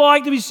it was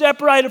like to be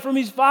separated from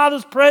his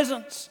Father's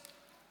presence.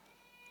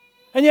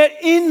 And yet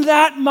in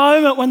that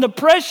moment, when the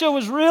pressure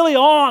was really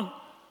on,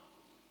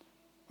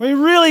 when he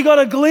really got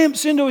a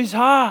glimpse into his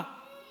heart,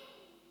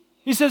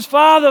 he says,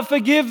 Father,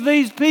 forgive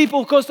these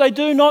people because they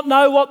do not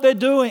know what they're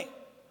doing.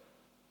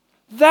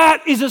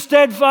 That is a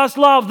steadfast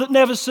love that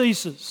never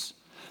ceases.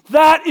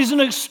 That is an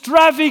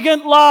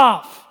extravagant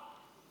love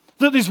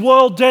that this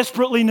world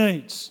desperately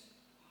needs.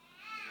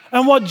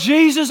 And what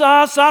Jesus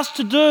asks us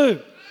to do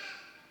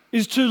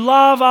is to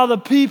love other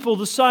people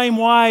the same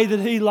way that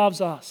he loves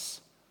us.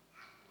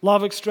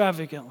 Love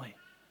extravagantly.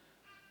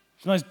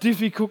 It's the most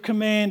difficult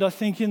command, I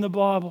think, in the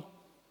Bible.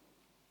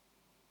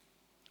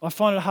 I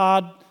find it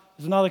hard.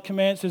 There's another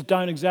command that says,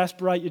 don't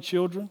exasperate your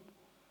children.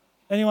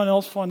 Anyone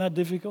else find that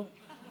difficult?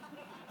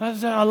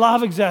 I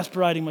love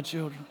exasperating my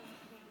children.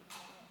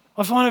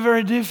 I find it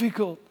very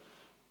difficult.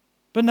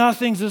 But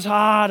nothing's as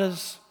hard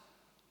as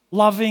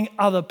loving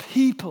other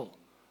people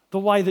the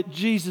way that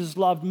Jesus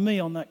loved me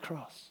on that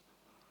cross.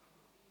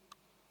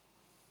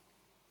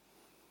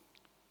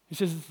 He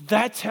says,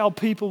 that's how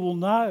people will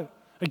know.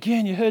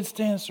 Again, you heard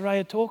Stan and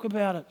Saraya talk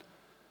about it.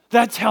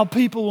 That's how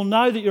people will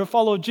know that you're a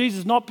follower of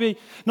Jesus, not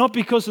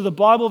because of the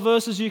Bible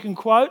verses you can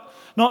quote,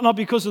 not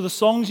because of the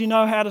songs you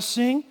know how to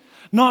sing,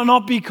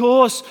 not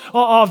because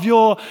of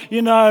your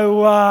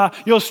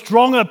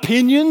strong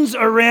opinions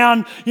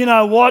around,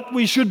 what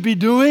we should be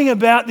doing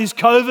about this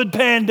COVID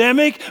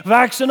pandemic.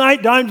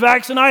 Vaccinate, don't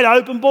vaccinate,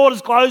 open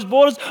borders, closed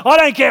borders. I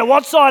don't care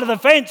what side of the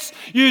fence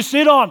you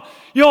sit on.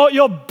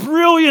 Your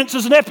brilliance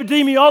as an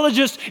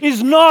epidemiologist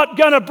is not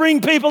going to bring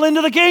people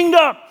into the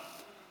kingdom.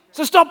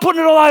 So stop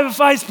putting it all over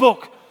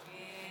Facebook.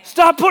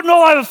 Start putting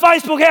all over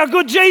Facebook how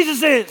good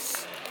Jesus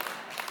is.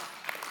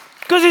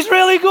 Because he's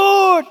really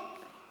good.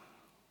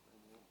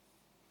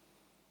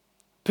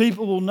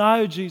 People will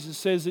know, Jesus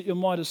says, that you're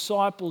my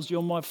disciples,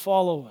 you're my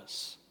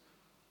followers,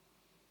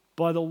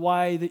 by the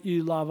way that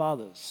you love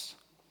others,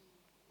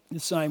 the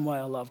same way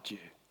I loved you.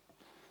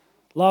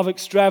 Love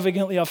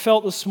extravagantly. I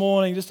felt this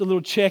morning, just a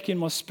little check in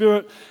my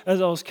spirit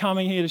as I was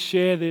coming here to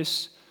share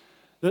this,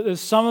 that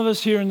there's some of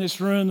us here in this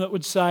room that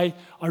would say,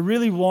 I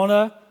really want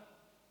to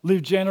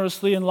live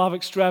generously and love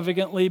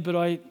extravagantly, but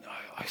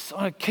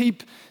I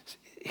keep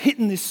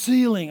hitting this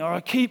ceiling, or I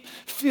keep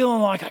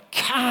feeling like I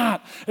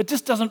can't. It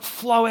just doesn't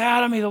flow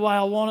out of me the way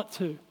I want it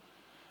to.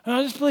 And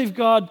I just believe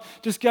God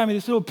just gave me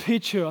this little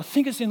picture. I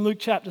think it's in Luke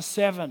chapter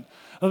 7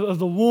 of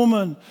the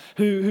woman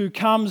who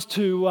comes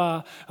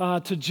to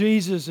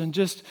Jesus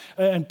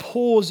and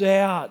pours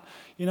out,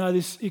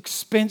 this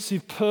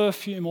expensive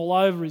perfume all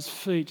over his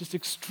feet, just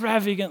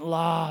extravagant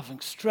love,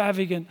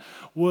 extravagant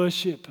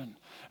worship.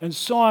 And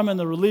Simon,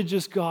 the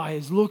religious guy,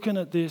 is looking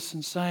at this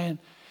and saying,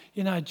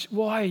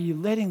 why are you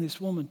letting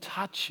this woman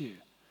touch you?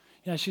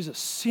 She's a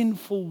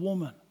sinful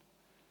woman.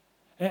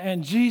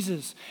 And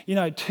Jesus,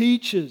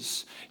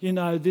 teaches,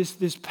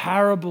 this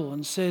parable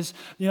and says,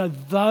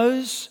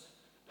 those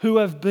who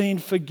have been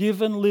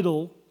forgiven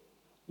little,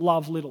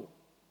 love little.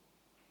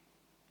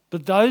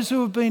 But those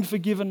who have been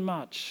forgiven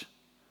much,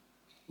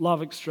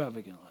 love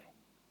extravagantly.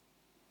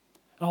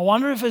 And I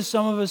wonder if there's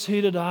some of us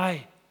here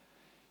today,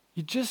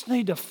 you just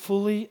need to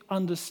fully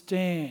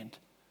understand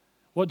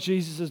what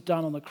Jesus has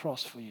done on the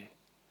cross for you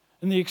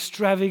and the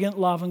extravagant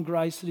love and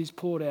grace that he's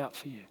poured out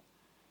for you.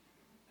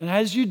 And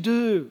as you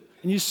do,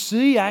 and you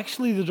see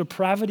actually the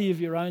depravity of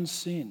your own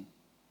sin,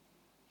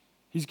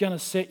 he's going to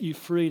set you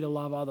free to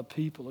love other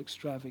people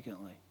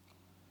extravagantly.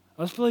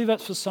 I just believe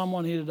that's for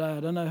someone here today. I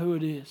don't know who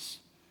it is.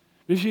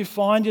 But if you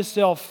find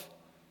yourself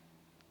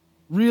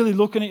really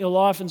looking at your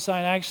life and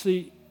saying,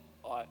 actually,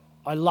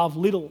 I love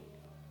little,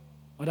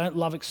 I don't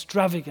love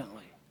extravagantly.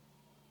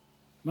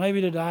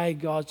 Maybe today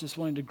God's just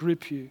wanting to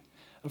grip you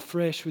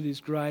afresh with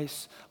his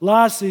grace.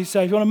 Lastly,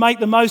 so if you want to make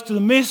the most of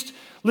the mist,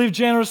 live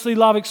generously,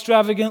 love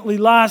extravagantly.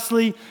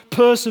 Lastly,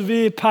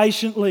 persevere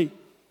patiently.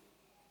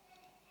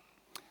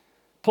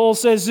 Paul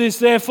says this,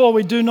 therefore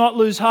we do not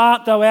lose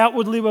heart, though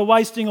outwardly we're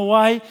wasting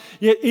away,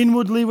 yet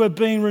inwardly we're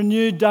being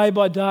renewed day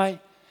by day.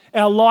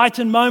 Our light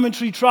and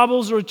momentary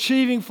troubles are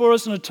achieving for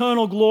us an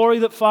eternal glory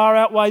that far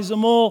outweighs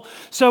them all.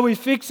 So we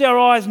fix our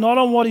eyes not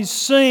on what is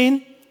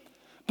seen,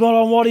 but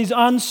on what is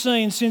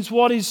unseen, since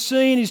what is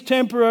seen is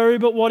temporary,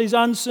 but what is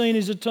unseen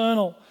is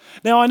eternal.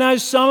 Now, I know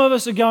some of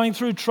us are going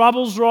through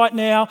troubles right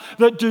now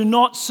that do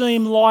not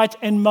seem light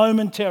and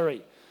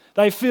momentary.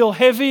 They feel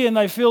heavy and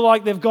they feel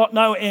like they've got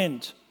no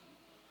end.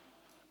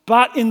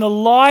 But in the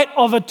light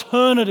of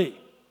eternity,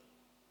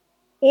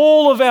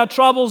 all of our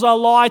troubles are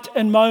light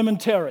and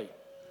momentary.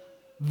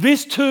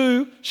 This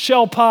too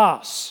shall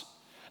pass.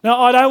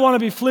 Now, I don't want to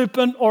be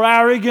flippant or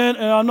arrogant,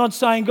 and I'm not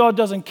saying God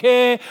doesn't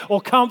care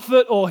or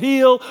comfort or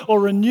heal or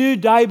renew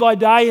day by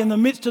day in the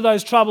midst of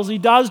those troubles. He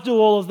does do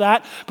all of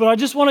that, but I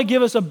just want to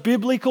give us a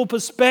biblical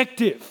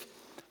perspective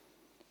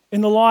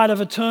in the light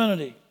of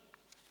eternity.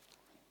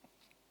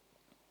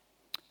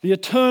 The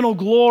eternal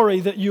glory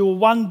that you will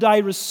one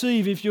day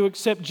receive if you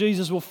accept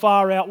Jesus will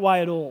far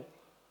outweigh it all.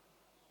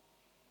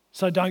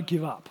 So don't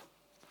give up.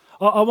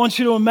 I want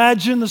you to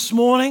imagine this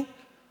morning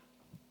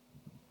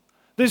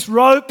this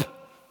rope,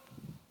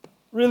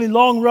 really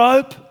long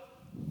rope,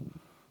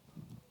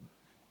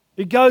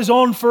 it goes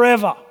on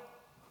forever.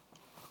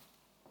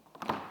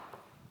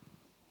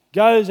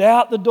 Goes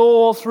out the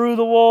door, through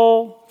the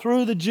wall,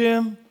 through the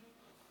gym,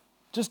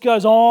 just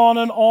goes on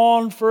and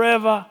on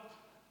forever.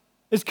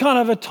 It's kind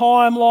of a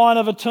timeline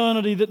of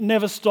eternity that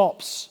never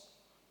stops.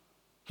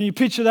 Can you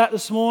picture that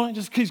this morning?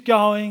 Just keeps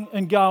going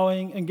and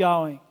going and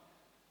going.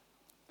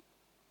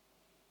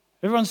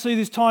 Everyone see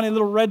this tiny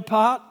little red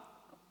part?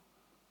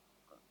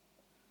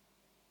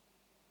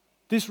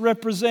 This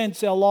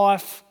represents our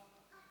life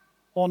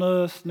on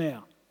earth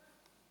now.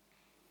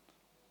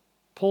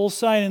 Paul's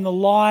saying in the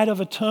light of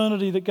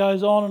eternity that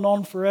goes on and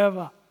on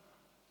forever,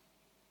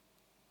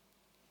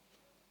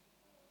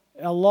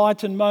 our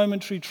light and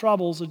momentary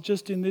troubles are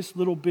just in this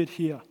little bit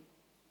here.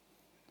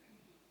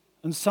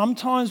 And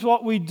sometimes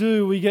what we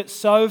do, we get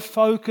so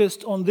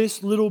focused on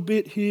this little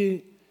bit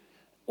here,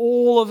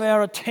 all of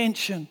our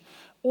attention,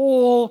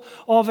 all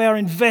of our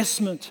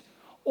investment,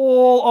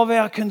 all of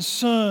our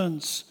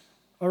concerns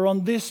are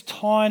on this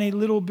tiny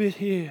little bit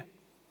here.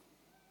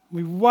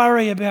 We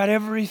worry about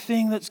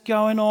everything that's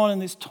going on in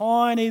this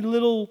tiny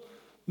little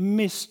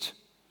mist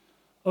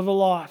of a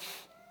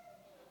life.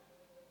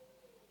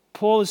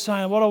 Paul is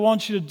saying, what I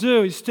want you to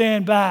do is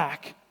stand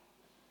back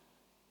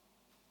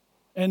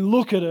and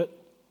look at it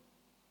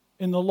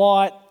in the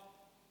light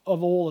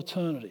of all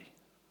eternity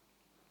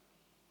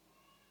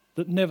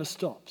that never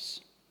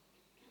stops.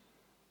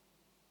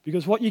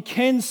 Because what you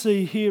can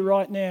see here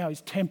right now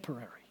is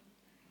temporary.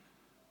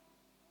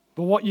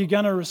 But what you're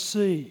going to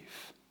receive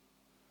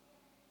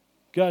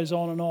goes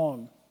on and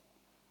on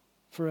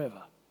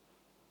forever.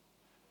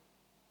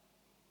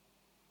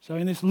 So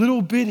in this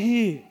little bit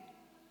here,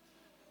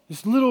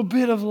 this little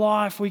bit of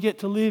life we get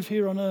to live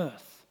here on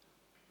earth,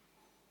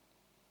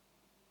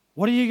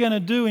 what are you going to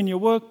do in your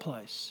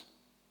workplace?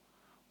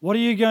 What are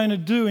you going to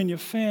do in your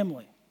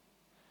family?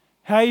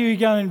 How are you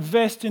going to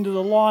invest into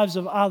the lives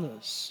of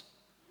others?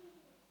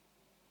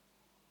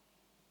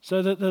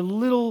 So that the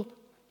little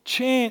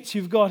chance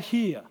you've got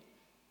here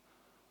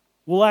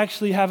will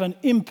actually have an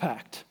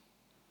impact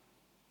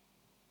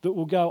that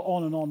will go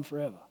on and on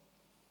forever.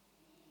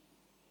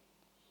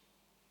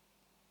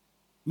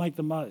 Make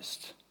the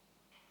most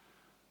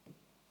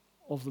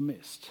of the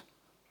mist.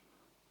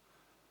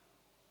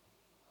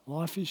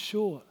 Life is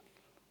short.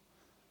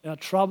 Our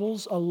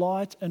troubles are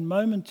light and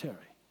momentary,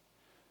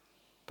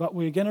 but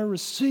we're going to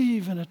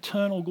receive an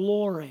eternal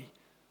glory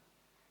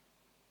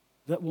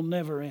that will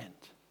never end.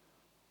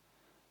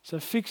 So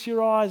fix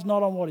your eyes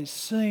not on what is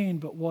seen,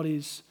 but what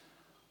is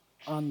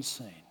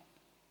unseen.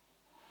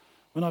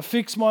 When I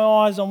fix my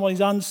eyes on what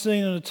is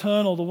unseen and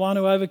eternal, the one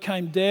who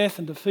overcame death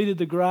and defeated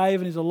the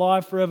grave and is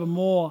alive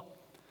forevermore,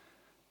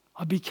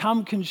 I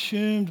become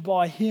consumed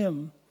by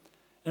him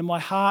and my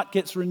heart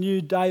gets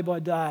renewed day by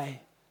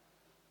day.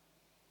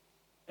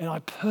 And I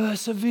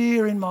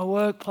persevere in my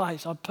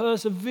workplace. I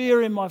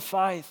persevere in my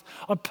faith.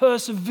 I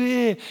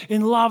persevere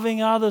in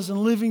loving others and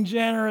living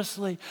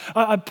generously.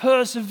 I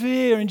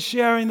persevere in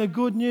sharing the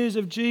good news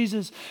of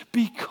Jesus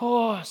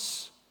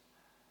because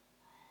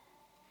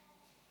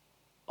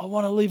I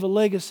want to leave a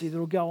legacy that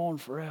will go on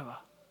forever.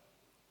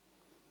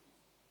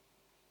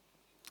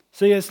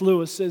 C.S.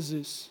 Lewis says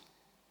this.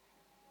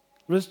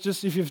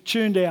 Just if you've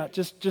tuned out,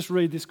 just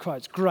read this quote.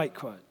 It's a great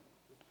quote.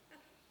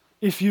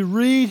 If you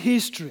read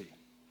history,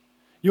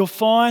 you'll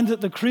find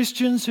that the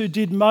Christians who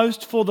did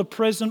most for the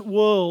present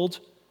world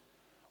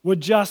were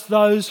just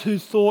those who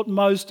thought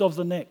most of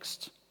the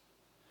next.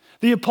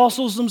 The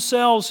apostles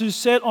themselves who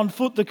set on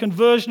foot the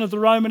conversion of the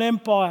Roman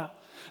Empire,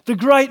 the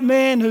great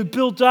man who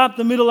built up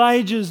the Middle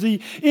Ages,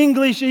 the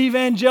English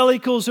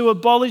evangelicals who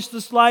abolished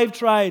the slave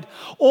trade,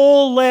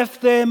 all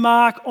left their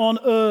mark on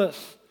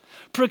earth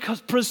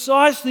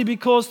precisely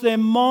because their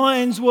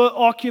minds were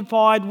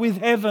occupied with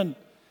heaven.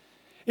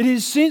 It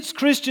is since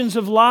Christians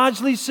have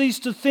largely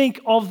ceased to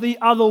think of the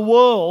other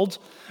world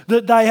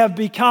that they have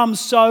become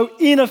so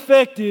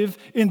ineffective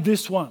in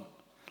this one.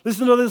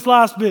 Listen to this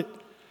last bit.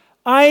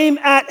 Aim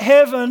at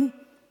heaven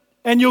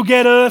and you'll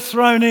get earth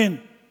thrown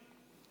in.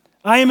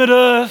 Aim at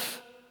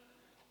earth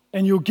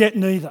and you'll get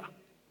neither.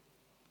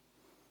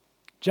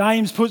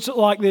 James puts it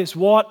like this.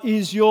 What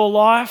is your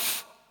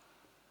life?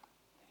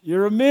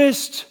 You're a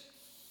mist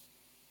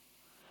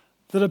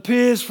that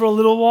appears for a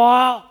little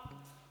while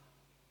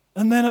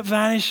and then it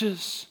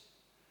vanishes.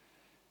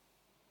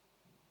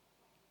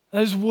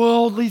 those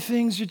worldly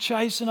things you're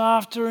chasing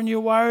after and you're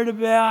worried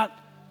about,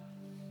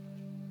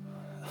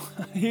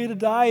 here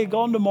today,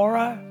 gone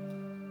tomorrow.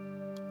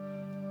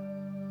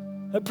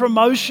 That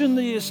promotion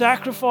that you're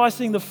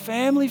sacrificing the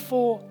family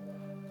for,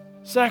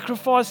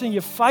 sacrificing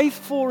your faith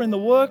for in the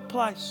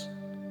workplace.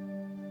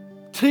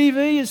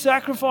 TV you're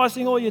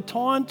sacrificing all your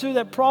time to,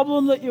 that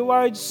problem that you're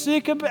worried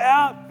sick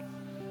about.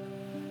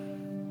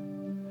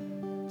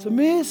 It's a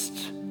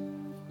mist.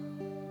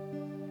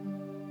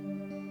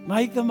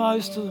 Make the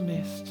most of the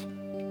mist.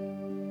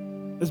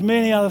 There's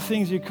many other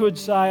things you could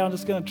say. I'm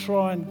just going to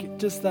try and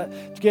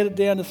get it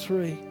down to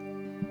 3.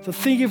 So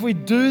think if we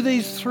do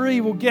these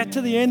 3, we'll get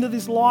to the end of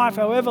this life,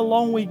 however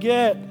long we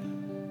get,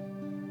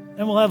 and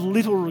we'll have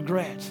little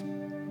regret.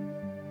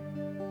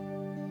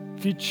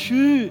 If you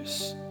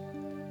choose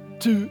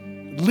to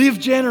live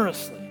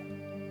generously,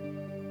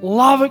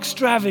 love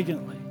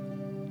extravagantly,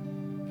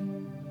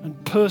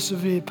 and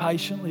persevere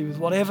patiently with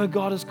whatever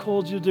God has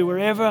called you to do,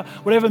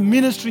 whatever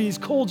ministry He's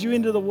called you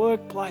into the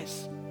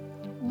workplace,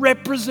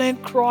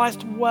 represent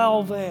Christ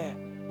well there.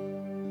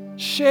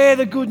 Share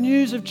the good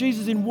news of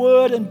Jesus in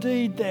word and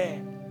deed there.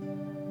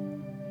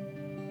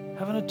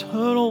 Have an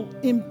eternal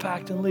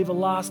impact and leave a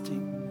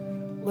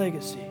lasting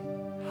legacy.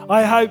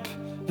 I hope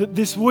that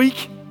this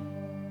week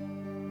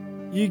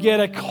you get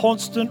a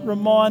constant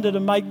reminder to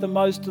make the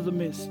most of the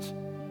mist.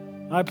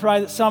 I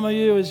pray that some of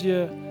you, as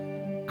you're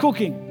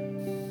cooking,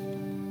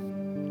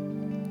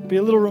 be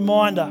a little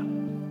reminder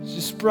as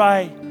you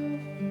spray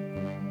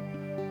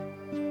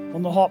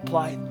on the hot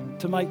plate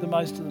to make the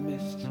most of the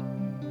mist.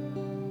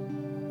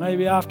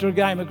 Maybe after a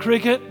game of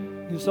cricket,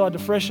 you decide to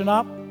freshen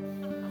up,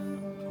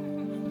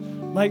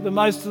 make the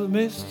most of the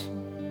mist.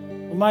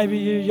 Or maybe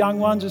you young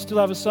ones who still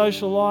have a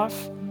social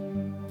life,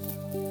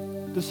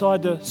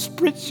 decide to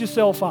spritz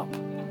yourself up.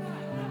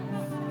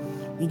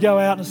 You go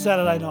out on a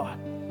Saturday night.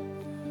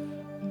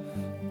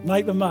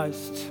 Make the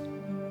most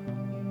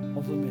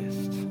of the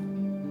mist.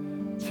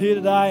 It's here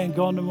today and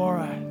gone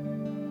tomorrow.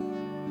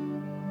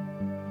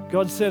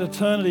 God set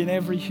eternity in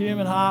every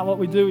human heart. What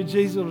we do with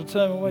Jesus will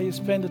determine where you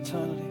spend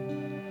eternity.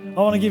 I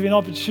want to give you an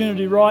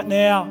opportunity right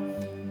now,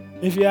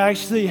 if you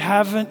actually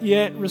haven't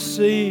yet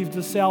received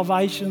the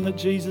salvation that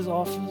Jesus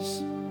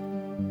offers.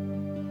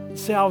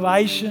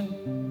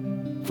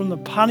 Salvation from the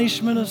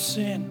punishment of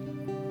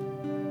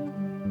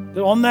sin.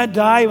 That on that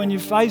day when you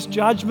face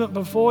judgment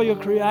before your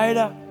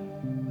Creator,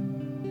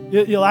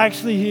 you'll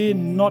actually hear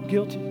not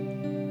guilty.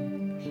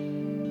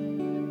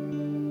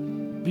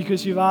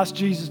 Because you've asked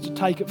Jesus to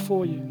take it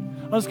for you.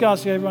 I'm just going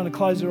to ask everyone to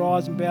close their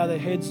eyes and bow their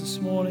heads this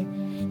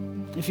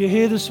morning. If you're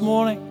here this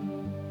morning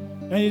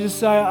and you just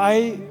say,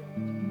 I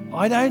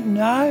don't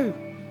know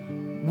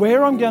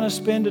where I'm going to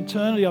spend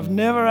eternity. I've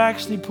never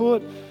actually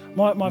put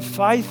my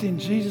faith in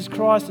Jesus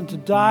Christ, and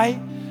today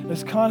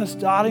it's kind of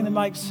starting to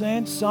make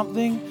sense.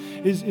 Something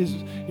is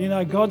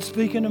God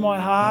speaking to my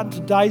heart.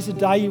 Today's the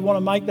day you want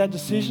to make that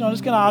decision. I'm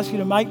just going to ask you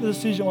to make the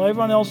decision while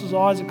everyone else's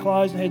eyes are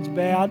closed and heads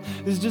bowed.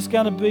 This is just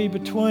going to be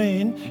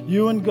between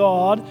you and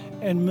God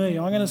and me.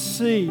 I'm going to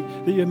see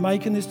that you're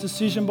making this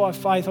decision by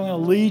faith. I'm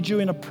going to lead you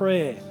in a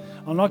prayer.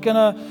 I'm not going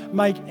to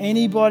let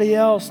anybody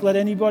else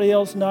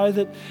know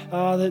that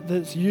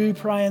that's you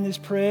praying this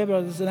prayer,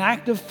 but it's an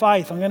act of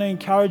faith. I'm going to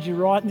encourage you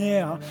right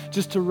now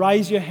just to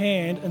raise your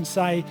hand and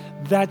say,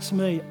 that's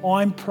me.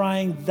 I'm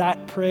praying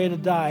that prayer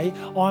today.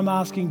 I'm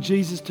asking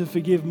Jesus to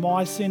forgive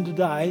my sin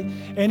today.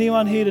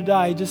 Anyone here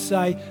today, just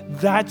say,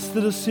 that's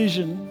the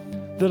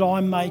decision that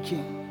I'm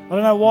making. I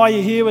don't know why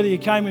you're here, whether you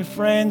came with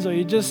friends or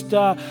you just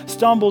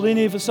stumbled in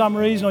here for some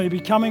reason, or you've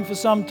been coming for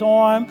some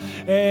time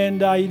and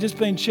you've just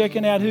been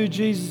checking out who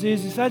Jesus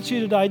is. If that's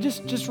you today,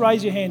 just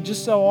raise your hand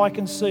just so I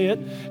can see it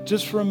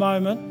just for a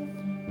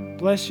moment.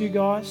 Bless you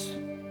guys.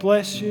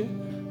 Bless you.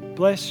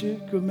 Bless you.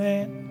 Good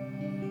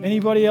man.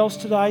 Anybody else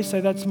today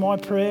say, that's my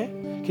prayer?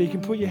 Okay, you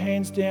can put your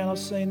hands down. I've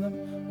seen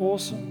them.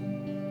 Awesome.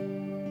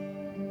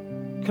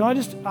 Can I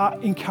just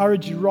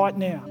encourage you right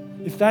now?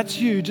 If that's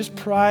you, just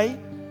pray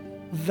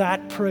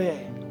that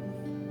prayer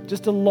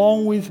just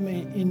along with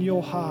me in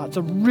your heart. It's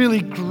a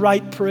really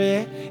great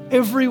prayer.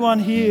 Everyone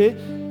here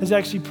has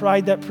actually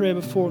prayed that prayer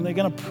before, and they're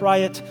going to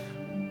pray it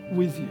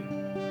with you.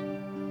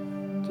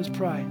 Just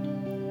pray.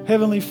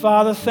 Heavenly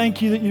Father,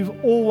 thank you that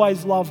you've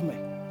always loved me.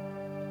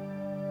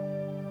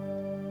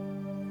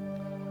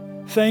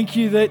 Thank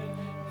you that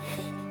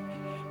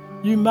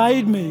you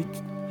made me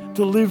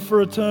to live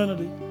for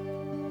eternity.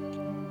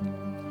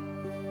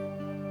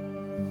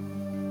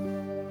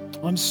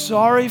 I'm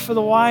sorry for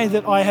the way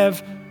that I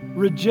have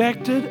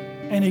rejected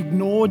and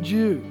ignored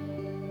you.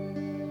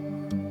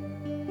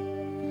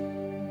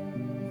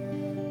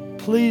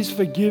 Please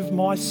forgive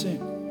my sin.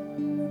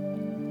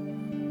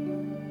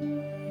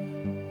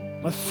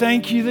 I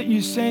thank you that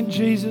you sent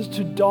Jesus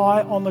to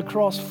die on the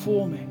cross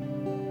for me.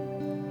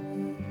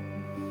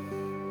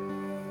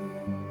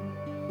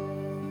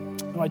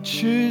 And I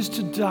choose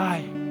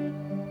today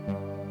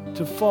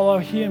to follow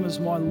him as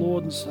my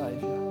Lord and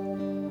Savior.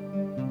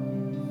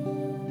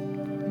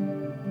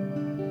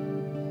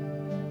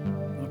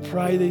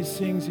 Pray these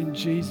things in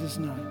Jesus'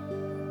 name.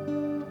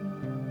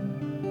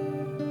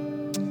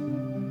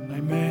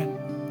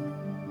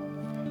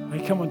 Amen.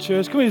 Hey, come on,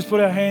 church. Can we just put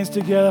our hands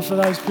together for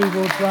those people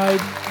who prayed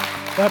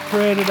that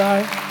prayer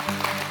today?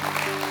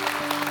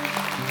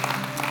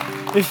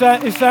 If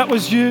that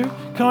was you,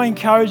 can I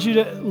encourage you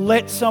to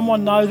let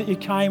someone know that you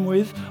came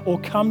with, or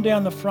come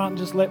down the front and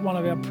just let one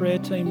of our prayer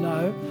team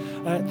know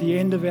at the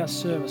end of our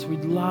service.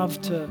 We'd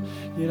love to,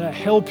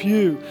 help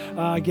you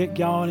get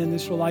going in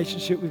this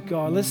relationship with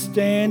God. Let's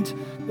stand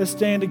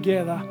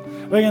together.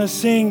 We're going to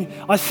sing.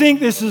 I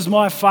think this is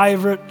my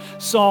favourite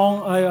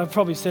song. I've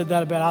probably said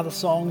that about other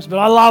songs, but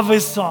I love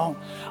this song.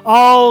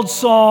 Old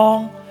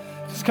song.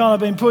 It's kind of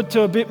been put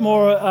to a bit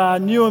more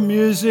newer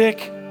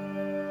music.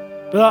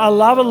 But I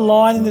love a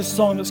line in this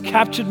song that's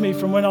captured me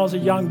from when I was a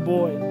young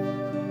boy.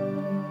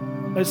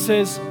 It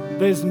says,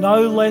 there's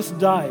no less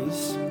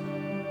days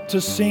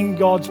to sing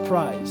God's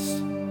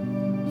praise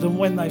than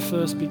when they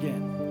first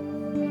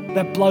began.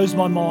 That blows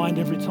my mind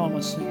every time I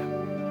sing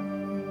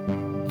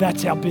it.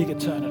 That's how big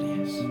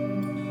eternity is.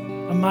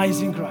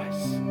 Amazing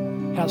grace,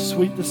 how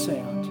sweet the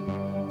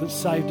sound that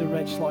saved a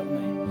wretch like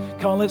me.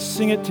 Come on, let's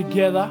sing it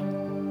together.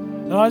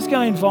 And I was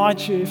going to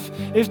invite you,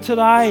 if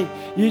today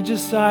you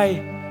just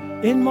say,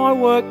 in my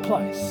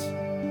workplace,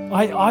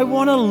 I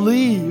want to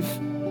leave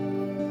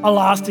a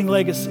lasting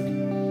legacy.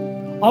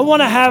 I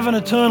want to have an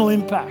eternal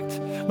impact.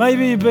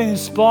 Maybe you've been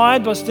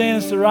inspired by Stan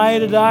and Saraya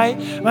today.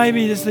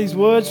 Maybe just these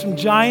words from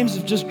James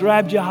have just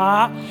grabbed your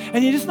heart,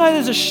 and you just know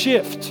there's a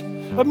shift.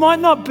 It might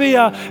not be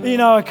a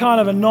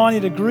kind of a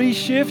 90-degree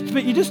shift,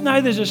 but you just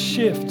know there's a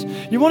shift.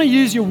 You want to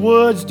use your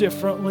words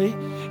differently.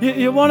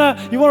 You want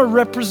to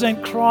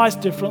represent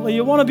Christ differently.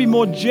 You want to be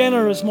more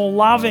generous, more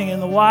loving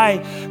in the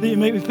way that you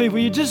meet with people.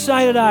 You just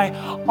say today,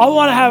 I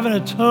want to have an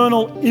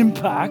eternal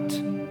impact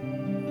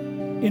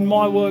in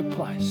my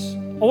workplace.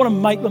 I want to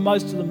make the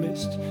most of the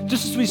mist.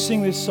 Just as we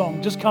sing this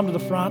song, just come to the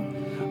front.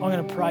 I'm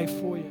going to pray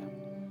for you.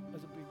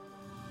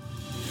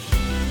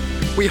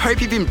 We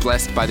hope you've been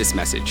blessed by this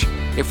message.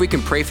 If we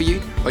can pray for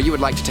you, or you would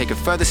like to take a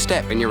further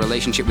step in your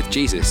relationship with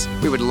Jesus,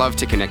 we would love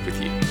to connect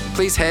with you.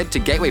 Please head to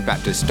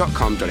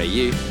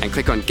gatewaybaptist.com.au and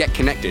click on Get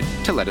Connected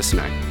to let us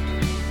know.